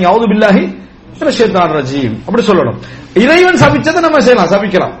தீங்கிலிருந்து என்ன செய்யுங்க, அஊது பில்லாஹி மினஷ் ஷைத்தானிர் ரஜீம் அப்படி சொல்லணும். இறைவன் சபிச்சதை நம்ம செய்யலாம்,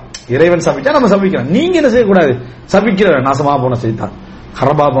 சபிக்கலாம். இறைவன் சபிச்சா நம்ம சபிக்கலாம். நீங்க என்ன செய்யக்கூடாது, சபிக்கிற நாசமா போன செய்தான்,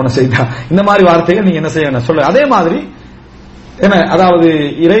 ஹரபா போன செய்தான், இந்த மாதிரி வார்த்தைகள் நீங்க என்ன செய்யணும் சொல்ல. அதே மாதிரி என்ன, அதாவது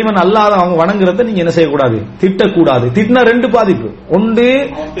இறைவன் அல்லாத அவங்க வணங்குறத நீங்க என்ன செய்யக்கூடாது, திட்டக்கூடாது. திட்டினா ரெண்டு பாதிப்பு. ஒன்று,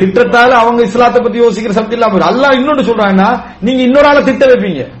 திட்டத்தால அவங்க இஸ்லாத்தை பத்தி யோசிக்கிற சக்தி இல்லாம போயிடும். அல்லாஹ் இன்னொன்று சொல்றாங்கன்னா நீங்க இன்னொரு ஆளை திட்ட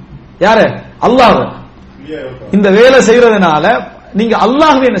வைப்பீங்க. யாரு, அல்லாஹ். இந்த வேலை செய்யறதுனால நீங்க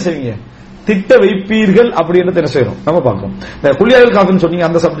அல்லாஹ்வை என்ன செய்வீங்க, திட்ட வைப்பீர்கள் அப்படின்றது என்ன செய்யணும் நம்ம பார்க்கணும். இந்த குல்யாயுல் காஃபின்னு சொன்னீங்க,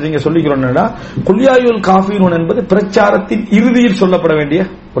 அந்த சப்ஜெக்ட் நீங்க சொல்லிக்கிறோம்னா, குல்யாயுல் காஃபின் என்பது பிரச்சாரத்தின் இறுதியில் சொல்லப்பட வேண்டிய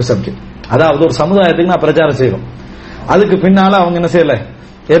ஒரு சப்ஜெக்ட். அதாவது ஒரு சமுதாயத்துக்கு நான் பிரச்சாரம் செய்யறோம், அதுக்கு பின்னால அவங்க என்ன செய்யல,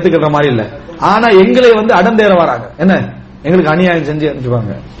 ஏத்துக்கிற மாதிரி இல்ல. ஆனா எங்களை வந்து அடந்தேற வராங்க, என்ன எங்களுக்கு அநியாயம் செஞ்சு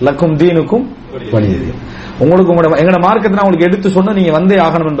அனுப்பிச்சுவாங்க. லக்கும் தீனுக்கும் வலியுது, உங்களுக்கு எங்கட மார்க்கத்தை உங்களுக்கு எடுத்து சொன்னா நீங்க வந்தே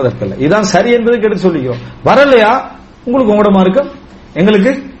ஆகணும் என்பதற்கல்ல, இதான் சரி என்பதுக்கு எடுத்து சொல்லிக்கிறோம். வரலையா உங்களுக்கு உங்களோட மார்க்கம்,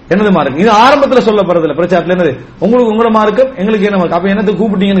 எங்களுக்கு என்னது மார்க்கம். இது ஆரம்பத்தில் சொல்லப்படுறது இல்ல பிரச்சாரத்துல, என்னது உங்களுக்கு உங்களோட மார்க்கம், எங்களுக்கு என்ன மார்க்கம். அப்ப என்னது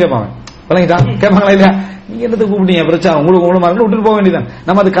கூப்பிட்டீங்கன்னு கேட்பாங்க, கேட்பாங்களா இல்லையா, நீங்க என்னது கூப்பிட்டீங்க பிரச்சாரம், உங்களுக்கு உங்களோட மார்க்கம் விட்டுட்டு போக வேண்டியதான்.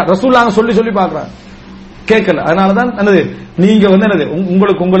 நம்ம அது ரசூலுல்லாஹ் சொல்லி சொல்லி பாக்குறாங்க, கேட்கல. அதனாலதான் என்னது, நீங்க வந்து என்னது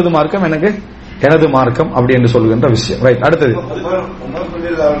உங்களுக்கு உங்களது மார்க்கம், எனக்கு எனது மார்க்கம் அப்படி என்று சொல்லுகின்ற விஷயம். ரைட். அடுத்தது,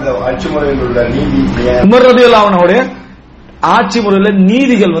 உமர் ரலியல்லாஹு அன்ஹுடைய ஆட்சி முறையில்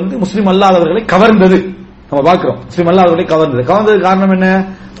நீதிகள் வந்து முஸ்லிம் அல்லாதவர்களை கவர்ந்தது நம்ம பார்க்கிறோம். முஸ்லிம் அல்லாதவர்களை கவர்ந்தது காரணம் என்ன,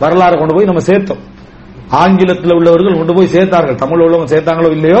 வரலாறு கொண்டு போய் நம்ம சேர்த்தோம். ஆங்கிலத்தில் உள்ளவர்கள் கொண்டு போய் சேர்த்தார்கள், தமிழ் உள்ளவங்க சேர்த்தாங்களோ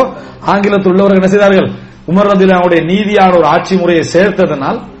இல்லையோ, ஆங்கிலத்தில் உள்ளவர்கள் என்ன செய்தார்கள், உமர் ரலியல்லாஹு அன்ஹுடைய நீதியான ஒரு ஆட்சி முறையை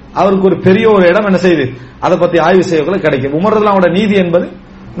சேர்த்ததனால் அவருக்கு ஒரு பெரிய ஒரு இடம் என்ன செய்யுது, அதை பத்தி ஆய்வு செய்யக்குள்ள கிடைக்கும். உமர் ரலியல்லாஹு அன்ஹுடைய நீதி என்பது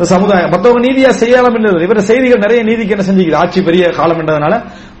இந்த சமுதாயம் மற்றவங்க நீதியா செய்யலாம் என்றது, இவர செய்திகள் நிறைய நீதிக்கு என்ன செஞ்சுக்குது, ஆட்சி பெரிய காலம் என்றதுனால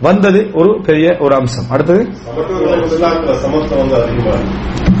வந்தது ஒரு பெரிய ஒரு அம்சம். அடுத்தது,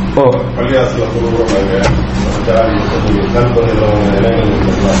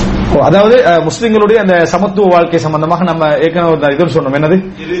 அதாவது முஸ்லிம்களுடைய அந்த சமத்துவ வாழ்க்கை சம்பந்தமாக நம்ம ஏற்கனவே இது சொன்னோம். என்னது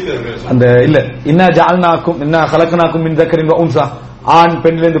அந்த இல்ல, இன்னா ஜஅல்னாக்கும் இன்னா கலக்னாக்கும் மின் தக்கரின் வ உன்சா, ஆண்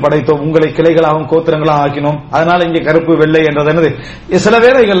பெண்ணிலிருந்து படைத்தோம், உங்களை கிளைகளாகவும் கோத்திரங்களாக ஆக்கினோம். அதனால இங்க கருப்பு வெள்ளை என்றது என்னது, சில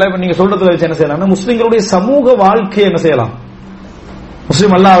வேளைகள்ல நீங்க சொல்றதுல வச்சு என்ன செய்யலாம், முஸ்லிம்களுடைய சமூக வாழ்க்கையை என்ன செய்யலாம்,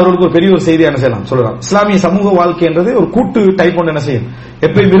 முஸ்லீம் அல்ல அவர்களுக்கு ஒரு பெரிய ஒரு செய்தி என்ன செய்யலாம் சொல்லலாம். இஸ்லாமிய சமூக வாழ்க்கை என்றது ஒரு கூட்டு டைப் ஒன்று என்ன செய்யும்,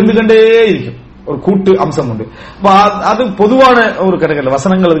 எப்பயும் இருந்து கொண்டே இருக்கும், ஒரு கூட்டு அம்சம் உண்டு. அது பொதுவான ஒரு கடைகள்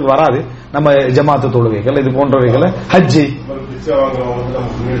வசனங்கள் அதுக்கு வராது. நம்ம ஜமாத்து தொழுகைகள் இது போன்றவைகளை, ஹஜ்ஜி,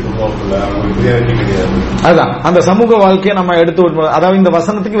 அதுதான் அந்த சமூக வாழ்க்கையை நம்ம எடுத்து, அதாவது இந்த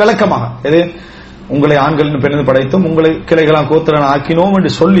வசனத்துக்கு விளக்கமாக எது, உங்களை ஆண்கள் பெண்கள் படைத்தும் உங்களை கிளைகளாம் கோத்திரன் ஆக்கினோம்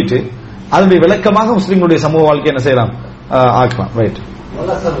என்று சொல்லிட்டு அதனுடைய விளக்கமாக முஸ்லிம்களுடைய சமூக வாழ்க்கை என்ன செய்யலாம், ஆக்கலாம். ரைட்.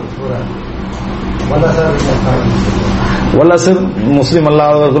 வல்லசர் முஸ்லிம்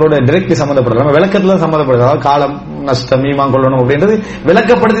அல்லாதவர்களோட டைரக்ட்லி சம்பந்தப்படல, நம்ம விளக்கத்துல சம்பந்தப்படுது. அதாவது காலம் நஷ்டம் ஈமான் கொள்ளணும் அப்படின்றது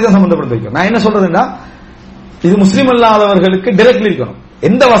விளக்கப்படுத்தி தான் சம்பந்தப்படுத்தி வைக்கும். நான் என்ன சொல்றதுன்னா, இது முஸ்லிம் அல்லாதவர்களுக்கு டைரக்ட்லி இருக்கணும்.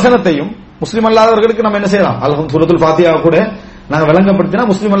 எந்த வசனத்தையும் முஸ்லிம் அல்லாதவர்களுக்கு நம்ம என்ன செய்யலாம், சூரத்துல் ஃபாத்திஹா கூட நாங்க விளங்கப்படுத்தினா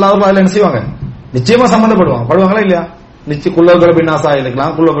முஸ்லிம் அல்லாதவர்கள் அதுல என்ன செய்வாங்க, நிச்சயமா சம்பந்தப்படுவாங்க. படுவாங்களா இல்லையா, நிச்சயம் குள்ளவர்கள் பின்னாசா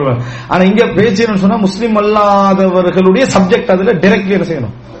இருக்கலாம், குள்ளவர்கள். ஆனா இங்க பேச்சு சொன்னா முஸ்லிம் அல்லாதவர்களுடைய சப்ஜெக்ட் அதுல டைரக்ட்லி என்ன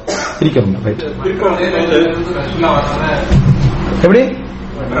செய்யணும், இருக்கணும். எப்படி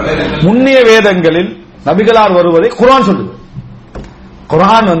முன்னிய வேதங்களில் நபிகளார் வருவதை குர்ஆன் சொல்லுது.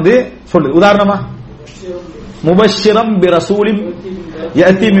 குர்ஆன் வந்து சொல்லுது. உதாரணமா, முபஷ்ஷிரம் பிரசூலின்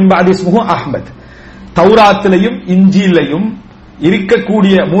யஅதி மின் பஅதி இஸ்முஹு அஹ்மத், தௌராத்திலையும் இன்ஜீலையும்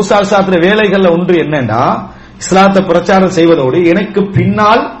இருக்கக்கூடிய மூசா சாத்திர வேலைகள்ல ஒன்று என்னன்னா, இஸ்லாத்தை பிரச்சாரம் செய்வதோடு எனக்கு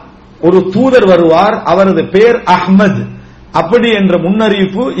பின்னால் ஒரு தூதர் வருவார், அவரது பேர் அஹ்மத், அப்படி என்ற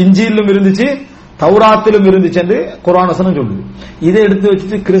முன்னறிவிப்பு இன்ஜீலும் இருந்துச்சு, தௌராத்திலும் இருந்துச்சு என்று குர்ஆன் வசனம் சொல்லுது. இதை எடுத்து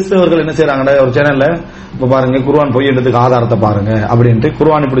வச்சுட்டு கிறிஸ்தவர்கள் என்ன செய்யறாங்க, ஒரு சேனல்ல இப்ப பாருங்க குர்ஆன் பொய் என்றதுக்கு ஆதாரத்தை பாருங்க அப்படின்ட்டு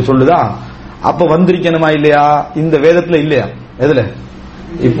குர்ஆன் இப்படி சொல்லுதா, அப்ப வந்திருக்கணுமா இல்லையா, இந்த வேதத்துல இல்லையா, எதுல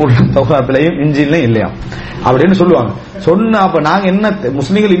இப்ப உள்ள தௌராத்திலையும் இஞ்சிலையும் இல்லையா அப்படின்னு சொல்லுவாங்க. சொன்ன அப்ப நாங்க என்ன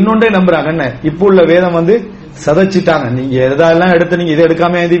முஸ்லீம்கள் இன்னொன்றே நம்புறாங்க, என்ன இப்ப உள்ள வேதம் வந்து சதைச்சிட்டாங்க, நீங்க எதெல்லாம் எடுத்து நீங்க இதை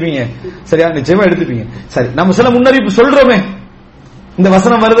எடுக்காம எழுதிப்பீங்க, சரியா நிச்சயமா எடுத்துப்பீங்க. சரி, நம்ம சில முன்னறிவிப்பு சொல்றோமே, இந்த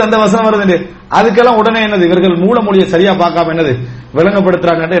வசனம் வருது அந்த வசனம் வருது, அதுக்கெல்லாம் உடனே என்னது இவர்கள் மூலமொழியை சரியா பார்க்காம என்னது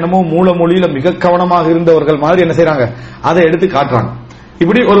விளங்கப்படுத்துறாங்க, என்னமோ மூலமொழியில மிக கவனமாக இருந்தவர்கள் மாதிரி என்ன செய்யறாங்க, அதை எடுத்து காட்டுறாங்க.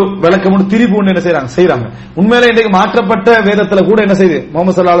 இப்படி ஒரு விளக்கம் திரிபு என்ன செய்யறாங்க. உண்மையில இன்றைக்கு மாற்றப்பட்ட வேதத்துல கூட என்ன செய்யுது,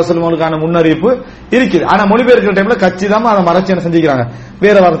 முகமது ஸல்லல்லாஹு அலைஹி வஸல்லமுக்கான முன்னறிவிப்பு இருக்குது. ஆனா மொழிபெயர்க்கிற டைம்ல கச்சிதமா அதை மறைச்சு என்ன செஞ்சுக்கிறாங்க,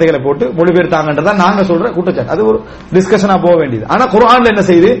 வேற வார்த்தைகளை போட்டு மொழிபெயர்த்தாங்கன்றதா நாங்க சொல்ற குற்றச்சாட்டு. அது ஒரு டிஸ்கஷனா போக வேண்டியது. ஆனா குர்ஆன்ல என்ன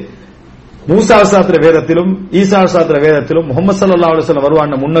செய்யுது, மூசா அலைஹிஸ்ஸலாத்துடைய வேதத்திலும் ஈசா அலைஹிஸ்ஸலாத்துடைய வேதத்திலும் முஹம்மது ஸல்லல்லாஹு அலைஹி வஸல்லம்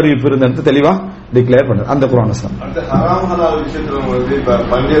வருவான முன்னறிவிப்பு இருந்தது தெளிவா டிக்ளேர் பண்ணுது அந்த குர்ஆன் வசனம். அந்த ஹராம் ஹலால் விஷயத்துல வந்து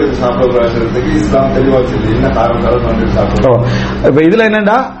பன்னீர் சாப்பிடறதுக்கு இஸ்லாம் தெளிவா சொல்லுது, என்ன காரணத்தால பன்னீர் சாப்பிடுறோம். இப்ப இதுல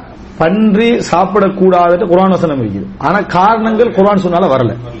என்னன்னா பன்றி சாப்பிடக்கூடாது குர்ஆன் வசனம் இருக்குது. ஆனா காரணங்கள் குர்ஆன் சொன்னால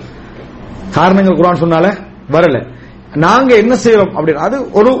வரல, காரணங்கள் குர்ஆன் சொன்னால வரல. நாங்க என்ன செய்யறோம் அப்படின்னா அது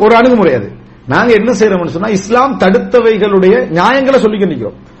ஒரு அணுகுமுறை. அது நாங்க என்ன செய்யறோம்னு சொன்னா இஸ்லாம் தடுத்தவைகளுடைய நியாயங்களை சொல்லிக்க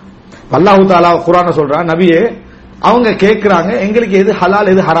நிக்கிறோம். அல்லாஹ் தஆலா குர்ஆன்ல சொல்றான், நபியே அவங்க கேக்குறாங்க எங்களுக்கு எது ஹலால்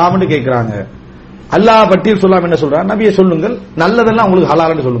எது ஹராம்னு கேக்குறாங்க. அல்லாஹ் பட்டியல் சொல்லாம என்ன சொல்றான், நபியே சொல்லுங்கள் நல்லதெல்லாம் உங்களுக்கு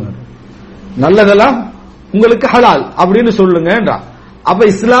ஹலால்னு சொல்லுங்க, நல்லதெல்லாம் உங்களுக்கு ஹலால் அப்படின்னு சொல்லுங்கன்றா. அப்ப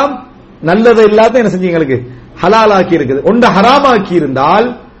இஸ்லாம் நல்லதை இல்லாத என்ன செஞ்சு எங்களுக்கு ஹலால் ஆக்கி இருக்குது. ஒன்று ஹராம் ஆக்கி இருந்தால்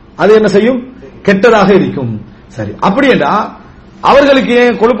அது என்ன செய்யும், கெட்டதாக இருக்கும். சரி, அப்படி என்றா அவர்களுக்கு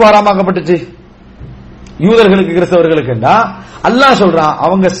ஏன் கொழுப்பு ஹராமாக்கப்பட்டுச்சு, யூதர்களுக்கு கிறிஸ்தவர்களுக்கு என்றா அல்லாஹ் சொல்றான்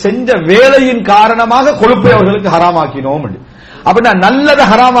அவங்க செஞ்ச வேலையின் காரணமாக கொழுப்பை அவர்களுக்கு ஹராமாக்கினோம். அப்படின்னா நல்லதை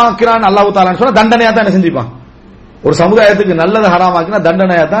ஹராமாக்கிறான் அல்லாஹ் தஆலா சொன்னா தண்டனையா தான் என்ன செஞ்சிப்பான். ஒரு சமுதாயத்துக்கு நல்லதை ஹராமாக்கினா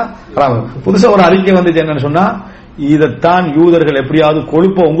தண்டனையா தான் ஹராம். புதுசா ஒரு அறிக்கை வந்துச்சு என்னன்னு சொன்னா, இதைத்தான் யூதர்கள் எப்படியாவது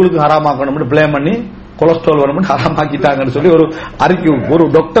கொழுப்பை உங்களுக்கு ஹராமாக்கணும்னு பிளேம் பண்ணி கொலஸ்ட்ரால் வரும்னு ஹராமாக்கிட்டாங்கன்னு சொல்லி ஒரு அறிக்கை, ஒரு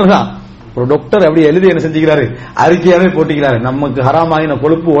டாக்டர் தான், ஒரு டாக்டர் அப்படி எழுதி என்ன செஞ்சுக்கிறாரு, அறிக்கையாவே போட்டிக்கிறாரு, நமக்கு ஹராமாகின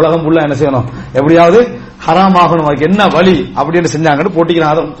கொழுப்பு உலகம் ஃபுல்லா என்ன செய்யணும், எப்படியாவது ஹராமாகணும், அதுக்கு என்ன வழி அப்படின்னு செஞ்சாங்கன்னு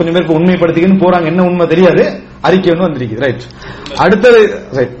போட்டிக்கிறாங்க. அதை கொஞ்சம் பேருக்கு உண்மைப்படுத்திக்கன்னு போறாங்க, என்ன உண்மை தெரியாது, அறிக்கை ஒன்று வந்திருக்கு. ரைட், அடுத்தது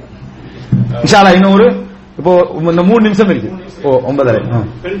இன்ஷா அல்லாஹ் இன்னொரு இப்போ இந்த 3 நிமிஷம் இருக்கு. 9:30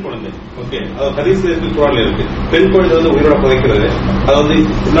 பெண் குழந்தை ஓகே, அது ஹதீஸ் குர்ஆன்ல இருக்கு. பெண் குழந்தை வந்து உயிரோட புதைக்கிறது, அது வந்து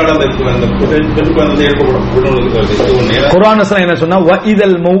முன்னாடி அந்த பெண் குழந்தை எழுப்பப்படும் குர்ஆன் என்ன சொன்னா,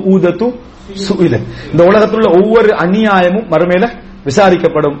 வஇதல் மௌஊதத்து சுஇலத், இந்த உலகத்தில் உள்ள ஒவ்வொரு அநியாயமும் மறுமையில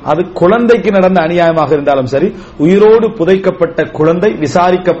விசாரிக்கப்படும். அது குழந்தைக்கு நடந்த அநியாயமாக இருந்தாலும் சரி, உயிரோடு புதைக்கப்பட்ட குழந்தை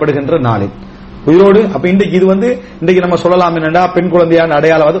விசாரிக்கப்படுகின்ற நாளில் உயிரோடு. அப்ப இன்றைக்கு இது வந்து இன்றைக்கு நம்ம சொல்லலாம் என்னடா, பெண் குழந்தையான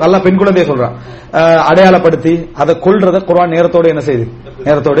அடையாளம் அல்ல, பெண் குழந்தைய சொல்றான் அடையாளப்படுத்தி அதை கொல்றத குர்ஆன் நேரத்தோட என்ன செய்யுது,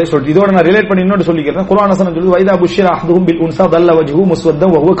 நேரத்தோட சொல்லி. இதோட நான் ரிலேட் பண்ணி இன்னொரு சொல்லிக்கிறேன். குர்ஆன் வசனம் சொல்லுது, வைதா புஷ்ஷிர அஹதுஹும் பில் உன்ஸா தல்ல வஜ்ஹுஹு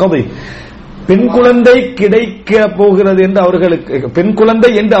முஸ்வத்தன் வஹுவ கதீம், பெண் குழந்தை கிடைக்க போகிறது என்று அவர்களுக்கு, பெண்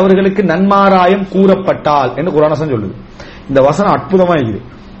குழந்தை என்று அவர்களுக்கு நன்மாராயம் கூறப்பட்டால் என்று குர்ஆன் வசனம் சொல்லுது. இந்த வசனம் அற்புதமா இருக்குது.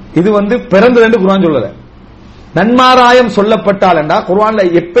 இது வந்து பிறந்தது என்று குர்ஆன் சொல்லல, நன்மாராயம் சொல்லப்பட்டால் என்றா குர்ஆன்ல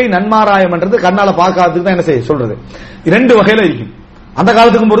எப்ப நன்மாராயம் என்றது கண்ணால பார்க்காததுக்கு தான் என்ன செய்ய சொல்றது. 2 வகையில இருக்கும், அந்த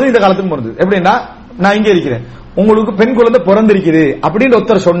காலத்துக்கும் பொறுத்து இந்த காலத்துக்கும் பொறுத்து. எப்படின்னா, நான் இங்க இருக்கிறேன், உங்களுக்கு பெண் குழந்தை பிறந்திருக்குது அப்படின்னு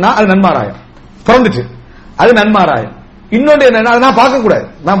ஒருத்தர் சொன்னா அது நன்மாராயம், பிறந்துச்சு அது நன்மாராயம். இன்னொன்று என்ன, நான் பார்க்க கூடாது,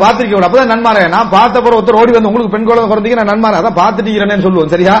 நான் பார்த்திருக்க கூடாது, அப்பதான் நன்மாராயம். நான் பார்த்த பிறகு ஒருத்தர் ஓடி வந்து உங்களுக்கு பெண் குழந்தை பிறந்தீங்க நான் நன்மாராயம் அதான் பார்த்துட்டு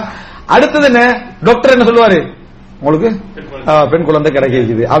சொல்லுவோம், சரியா. அடுத்தது என்ன, டாக்டர் என்ன சொல்லுவாரு, உங்களுக்கு பெண் குழந்தை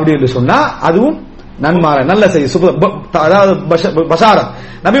கிடைக்குது அப்படி என்று சொன்னா அதுவும் நன்மார நல்ல செய்தி, அதாவது பஷாரத்.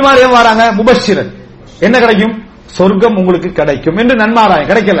 நபிமார் ஏன் வராங்க, முபஷ்ஷிரன், என்ன கிடைக்கும், சொர்க்கம் உங்களுக்கு கிடைக்கும் என்று நன்மாராயம்.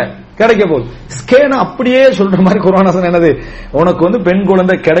 கிடைக்கல, கிடைக்க போகுது. ஸ்கேன் அப்படியே சொல்ற மாதிரி குர்ஆன் என்னது, உனக்கு வந்து பெண்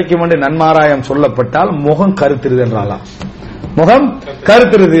குழந்தை கிடைக்கும் என்று நன்மாராயம் சொல்லப்பட்டால் முகம் கருத்துருது என்றாலாம், முகம்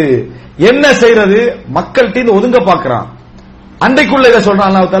கருத்துருது. என்ன செய்யறது, மக்கள்கிட்ட ஒதுங்க பாக்குறான். அன்றைக்குள்ள இதை சொல்றான்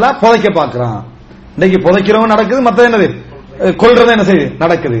அல்லாஹ் தஆலா, புதைக்க பாக்குறான். இன்னைக்கு புதைக்கிறவன் நடக்குது, மத்த என்னது கொல்றது என்ன செய்யுது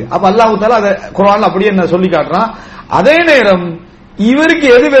நடக்குது. அப்ப அல்லாஹ் தஆலா அதை குர்ஆன்ல அப்படியே என்ன சொல்லி காட்டுறான். அதே நேரம் இவருக்கு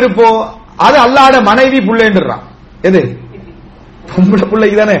எது வெறுப்போ அது அல்லாஹ்வோட மனைவி புள்ளைன்றான். எது பொம்பளை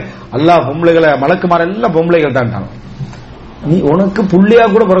பிள்ளைக்கு தானே அல்லாஹ் பொம்பளைகளை மலக்குமார் எல்லாம் பொம்பளைகள் தான். நீ உனக்கு புள்ளையா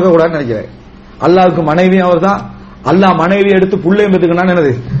கூட பிறக்க கூடாதுன்னு நினைக்கிறேன். அல்லாஹ்வுக்கு மனைவி அவர் தான். அல்லாஹ் மனைவி எடுத்து புள்ளையும் பெற்றுக்கணும்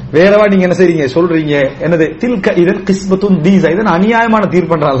என்னது வேறவா நீங்க என்ன செய்றீங்க சொல்றீங்க என்னது, தில்க இதன் கிஸ்மத்துன் தீஸா, இதன் அநியாயமான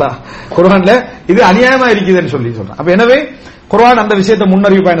தீர்ப்புன்றான் அல்லாஹ் குர்ஆன்ல, இது அநியாயமா இருக்குதுன்னு சொல்லி சொல்றான். அப்ப எனவே குர்ஆன் அந்த விஷயத்தை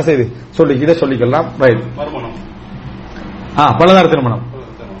முன்னறிவிப்பா என்ன செய்யுது சொல்லி இதை சொல்லிக்கலாம். ரைட், பலதார திருமணம்.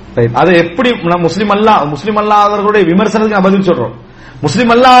 ரைட், அதை எப்படி முஸ்லிம் அல்லாதவர்களுடைய விமர்சனத்துக்கு நான் பதில் சொல்றோம்,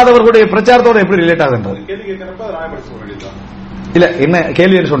 முஸ்லிம் அல்லாதவர்களுடைய பிரச்சாரத்தோட எப்படி ரிலேட் ஆகுதுன்றது இல்ல. என்ன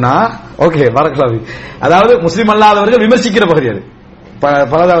கேள்வி சொன்னா, ஓகே வரக்கலாவி, அதாவது முஸ்லிம் அல்லாதவர்கள் விமர்சிக்கிற பகுதி அது.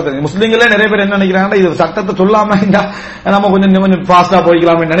 பலதாவது முஸ்லீம்களே நிறைய பேர் என்ன நினைக்கிறாங்கன்னா இது சட்டத்தை சொல்லாம நம்ம கொஞ்சம் ஃபாஸ்டா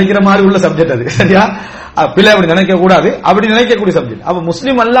போய்க்கலாமே நினைக்கிற மாதிரி உள்ள சப்ஜெக்ட் அது. சரியா? பிள்ளை அப்படி நினைக்க கூடாது, அப்படி நினைக்கக்கூடிய சப்ஜெக்ட். அப்ப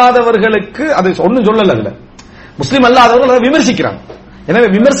முஸ்லீம் அல்லாதவர்களுக்கு அது ஒன்னும் சொல்லல. அதுல முஸ்லீம் அல்லாதவர்கள் அதை விமர்சிக்கிறாங்க. எனவே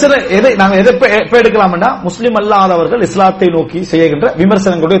விமர்சன எதை நாங்க எப்ப எடுக்கலாம்னா முஸ்லீம் அல்லாதவர்கள் இஸ்லாத்தை நோக்கி செய்கின்ற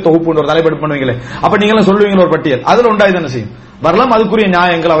விமர்சனங்களுடைய தொகுப்பு ஒரு தலைப்பெடுப்பு பண்ணுவீங்களே, அப்ப நீங்களும் சொல்லுவீங்க ஒரு பட்டியல், அதுல உண்டாய் என்ன செய்யும் வரலாம். அதுக்குரிய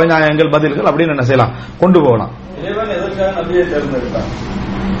நியாயங்கள், அவை நியாயங்கள், பதில்கள் அப்படின்னு என்ன செய்யலாம், கொண்டு போகலாம். இறைவன் எதற்காக நபியை தேர்ந்தெடுத்தான்?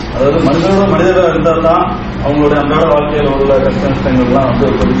 அதாவது மனிதராக இருந்தால் தான் அவங்களுடைய அன்றாட வாழ்க்கையில் உள்ள கஷ்டங்கள்லாம்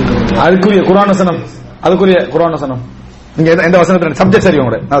அதுக்குரிய குர்ஆன் வசனம், அதுக்குரிய குர்ஆன் வசனம் நீங்க எந்த வசனத்துல சப்ஜெக்ட் சரி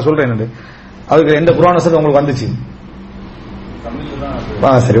உங்களோட நான் சொல்றேன், அதுக்கு எந்த குர்ஆன் வசனம் உங்களுக்கு வந்துச்சு?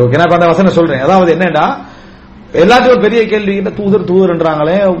 சரி, ஓகே, நான் அந்த வசனம் சொல்றேன். அதாவது என்னன்னா எல்லாத்தையும் பெரிய கேள்வி,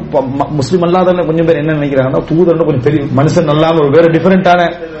 தூதர்ன்றாங்களே, முஸ்லீம் அல்லாதவங்க கொஞ்சம் பேர் என்ன நினைக்கிறாங்கன்னா தூதர் கொஞ்சம் பெரிய மனுஷன் நல்லாம ஒரு வேற டிஃபரெண்டான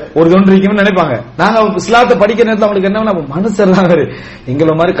ஒரு தொன்று இருக்குன்னு நினைப்பாங்க. நாங்க இஸ்லாத்தை படிக்கிற நேரத்தில் அவங்களுக்கு என்ன மனுஷர் தான்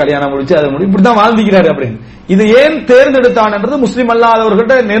எங்களை மாதிரி கல்யாணம் முடிச்சு அதை முடிவு இப்படிதான் வாழ்ந்துக்கிறாரு அப்படின்னு. இது ஏன் தேர்ந்தெடுத்தான்ன்றது முஸ்லீம்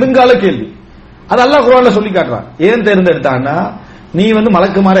அல்லாதவர்கள்ட்ட நெருங்கால கேள்வி. அது அல்லாஹ் குர்ஆன்ல சொல்லி காட்டுறான். ஏன் தேர்ந்தெடுத்தான்னா நீ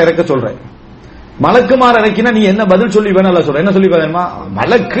மலக்குமார இறக்க சொல்ற, மலக்குமார் இறக்கினா நீ என்ன பதில் சொல்லி வேணும் சொல்ற, என்ன சொல்லி வேணுமா?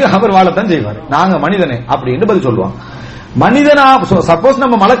 மலக்கு அவர் வாழத்தான் செய்வார், நாங்க மனிதனே அப்படின்னு பதில் சொல்லுவாங்க. மனிதனா சப்போஸ்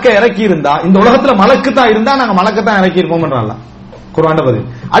நம்ம மலக்க இறக்கி இருந்தா, இந்த உலகத்துல மலக்கு தான் இருந்தா நாங்க மலக்கத்தான் இறக்கி இருப்போம்ன்றான்ல குர்ஆன் பதில்.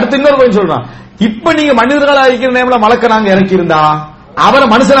 அடுத்து இன்னொரு பதில் சொல்றான், இப்ப நீங்க மனிதர்களா இருக்கிற நேரம்ல மலக்க நாங்க இறக்கி இருந்தா அவரை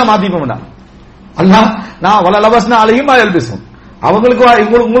மனுஷனா மாத்திப்போம்டா அல்லாஹ். நான் வல லபஸ்னா அலைஹிம் அல்பிசும், அவங்களுக்கு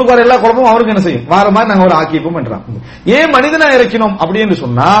உங்களுக்கு வர எல்லா குழப்பமும் அவருக்கு என்ன செய்யும் வார மாதிரி நாங்க ஒரு ஆக்கிப்போம் என்றான். ஏன் மனிதனா இறக்கினோம் அப்படின்னு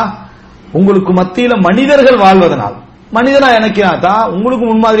சொன்னா உங்களுக்கு மத்தியில மனிதர்கள் வாழ்வதனால் மனிதனா இறக்கினா தான் உங்களுக்கு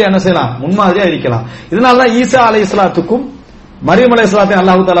முன்மாதிரியா என்ன செய்யலாம், முன்மாதிரியா இருக்கலாம். இதனாலதான் ஈசா அலைஹிஸ்ஸலாத்துக்கும் மரியம் அலைஹிஸ்ஸலாத்தையும்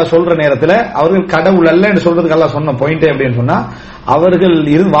அல்லாஹ் தஆலா சொல்ற நேரத்துல அவர்கள் கடவுள் அல்ல என்று சொல்றதுக்கு அல்லாஹ் சொன்ன பாயிண்ட் அப்படின்னு சொன்னா அவர்கள்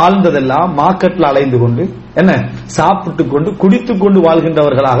வாழ்ந்ததெல்லாம் மார்க்கெட்ல அலைந்து கொண்டு என்ன சாப்பிட்டு கொண்டு குடித்துக் கொண்டு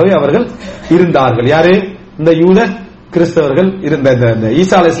வாழ்கின்றவர்களாகவே அவர்கள் இருந்தார்கள். யாரு? இந்த யூத கிறிஸ்தவர்கள் இருந்த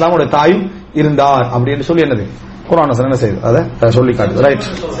ஈசா அலைஹிஸ்ஸலாமுடைய தாயும் இருந்தார் அப்படின்னு சொல்லி என்னது குர்ஆன் என்ன செய்யுது அதை சொல்லி காட்டுது. ரைட்,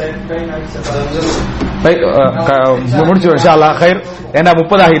 முடிச்சு இன்ஷா அல்லாஹ் கைர். ஏன்னா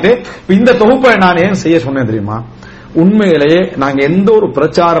 30 ஆகிட்டு. இந்த தொகுப்பை நான் ஏன் செய்ய சொன்னேன் தெரியுமா? உண்மையிலேயே நாங்க எந்த ஒரு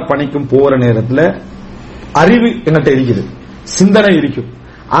பிரச்சார பணிக்கும் போற நேரத்தில் அறிவு எங்கள்கிட்ட இருக்குது, சிந்தனை இருக்கும்.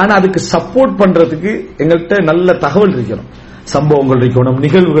 ஆனா அதுக்கு சப்போர்ட் பண்றதுக்கு எங்கள்கிட்ட நல்ல தகவல் இருக்கணும், சம்பவங்கள் இருக்கணும்,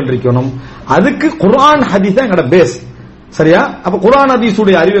 நிகழ்வுகள் இருக்கணும். அதுக்கு குர்ஆன் ஹதீஸ் தான் எங்களோட பேஸ். சரியா? அப்ப குர்ஆன்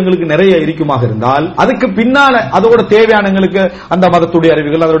ஹதீஸுடைய அறிவு எங்களுக்கு நிறைய இருக்குமாக இருந்தால் அதுக்கு பின்னால அதோட தேவையான எங்களுக்கு அந்த மதத்துடைய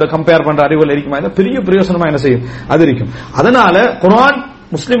அறிவுகள் அதோட கம்பேர் பண்ற அறிவுகள் இருக்குமா பெரிய பிரயோசனமா என்ன செய்யும் அது இருக்கும். அதனால குர்ஆன்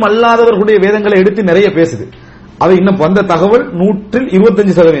முஸ்லிம் அல்லாதவர்களுடைய வேதங்களை எடுத்து நிறைய பேசுது. அது இன்னும் வந்த தகவல்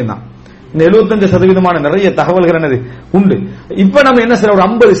 125% தான். இந்த 75% நிறைய தகவல்கள் என்னது உண்டு. இப்ப நம்ம என்ன செய்யற ஒரு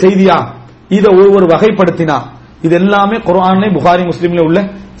 50 செய்தியா இதை ஒவ்வொரு வகைப்படுத்தினா இது எல்லாமே குர்ஆன்ல புகாரி முஸ்லிம்ல உள்ள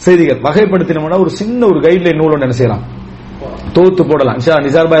செய்திகள் வகைப்படுத்தினோம்னா ஒரு சின்ன ஒரு கைட்லைன் நூல் ஒன்று என்ன செய்யலாம் தொகுத்து போடலாம். இன்ஷா அல்லாஹ்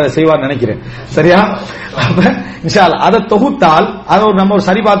நிசார் பாய் செய்வார் நினைக்கிறேன். சரியா? இன்ஷா அல்லாஹ் அதை தொகுத்தால் அதை நம்ம ஒரு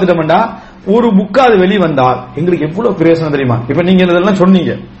சரி பார்த்துட்டோம்டா ஒரு புக்கா அது வெளிவந்தால் எங்களுக்கு எவ்வளவு பிரயோசனம் தெரியுமா? இப்ப நீங்க இதெல்லாம்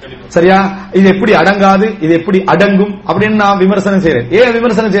சொன்னீங்க. சரியா? இது எப்படி அடங்காது, இது எப்படி அடங்கும் அப்படின்னு நான் விமர்சனம் செய்யறேன். ஏன்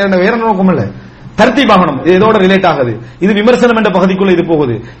விமர்சனம் செய்யறேன்? வேற நோக்கம் இல்ல, தர்த்தீபாகணும். இது இதோட ரிலேட் ஆகுது. இது விமர்சனம் என்ற பகுதிக்குள்ள இது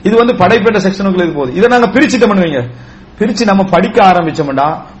போகுது, இது படைப்பு என்ற செக்ஷனுக்குள்ள இது போகுது. இதை நாங்க பிரிச்சுட்டோம் பண்ணுவீங்க. பிரிச்சு நம்ம படிக்க ஆரம்பிச்சோம்டா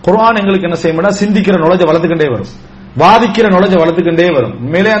குர்ஆன் எங்களுக்கு என்ன செய்யும்னா சிந்திக்கிற நாலேஜ் வளர்த்துக்கிட்டே வரும், வாதிக்கிற நாலேஜ் வளர்த்துக்கிட்டே வரும்.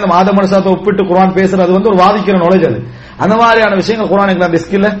 மேலே அந்த ஆதம் அலைஹிஸ்ஸலாத்தை ஒப்பிட்டு குர்ஆன் பேசுறது அது ஒரு வாதிக்கிற நாலேஜ். அது அந்த மாதிரியான விஷயங்கள் குர்ஆனுக்கு அந்த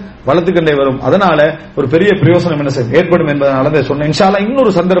ஸ்கில்ல வளர்த்துக்கிட்டே வரும். அதனால ஒரு பெரிய பிரயோசனம் என்ன செய்யும் ஏற்படும் என்பதனால தான் சொன்னேன். இன்ஷா அல்லாஹ்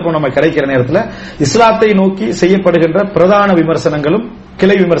இன்னொரு சந்தர்ப்பம் நம்ம கிடைக்கிற நேரத்தில் இஸ்லாத்தை நோக்கி செய்யப்படுகின்ற பிரதான விமர்சனங்களும்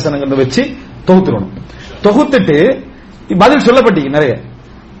கிளை விமர்சனங்கள் வச்சு தொகுத்துடணும். தொகுத்துட்டு பதில் சொல்லப்பட்டீங்க நிறைய.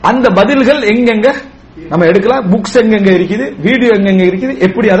 அந்த பதில்கள் எங்கெங்க நம்ம எடுக்கலாம், புக்ஸ் எங்கெங்க இருக்குது, வீடியோ எங்கெங்க இருக்குது,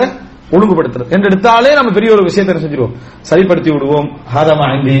 எப்படி அதை ஒழுங்குபடுத்துறது என்று எடுத்தாலே நம்ம பெரிய ஒரு விஷயத்தை செஞ்சிருவோம், சரிப்படுத்தி விடுவோம். ஹாதா மா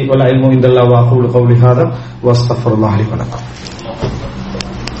இந்தி வல் இல்மு இந்தல்லாஹ் வ அகூலு கௌலி ஹாதா வஸ்தக்ஃபிருல்லாஹ் லி வ லக்கும்.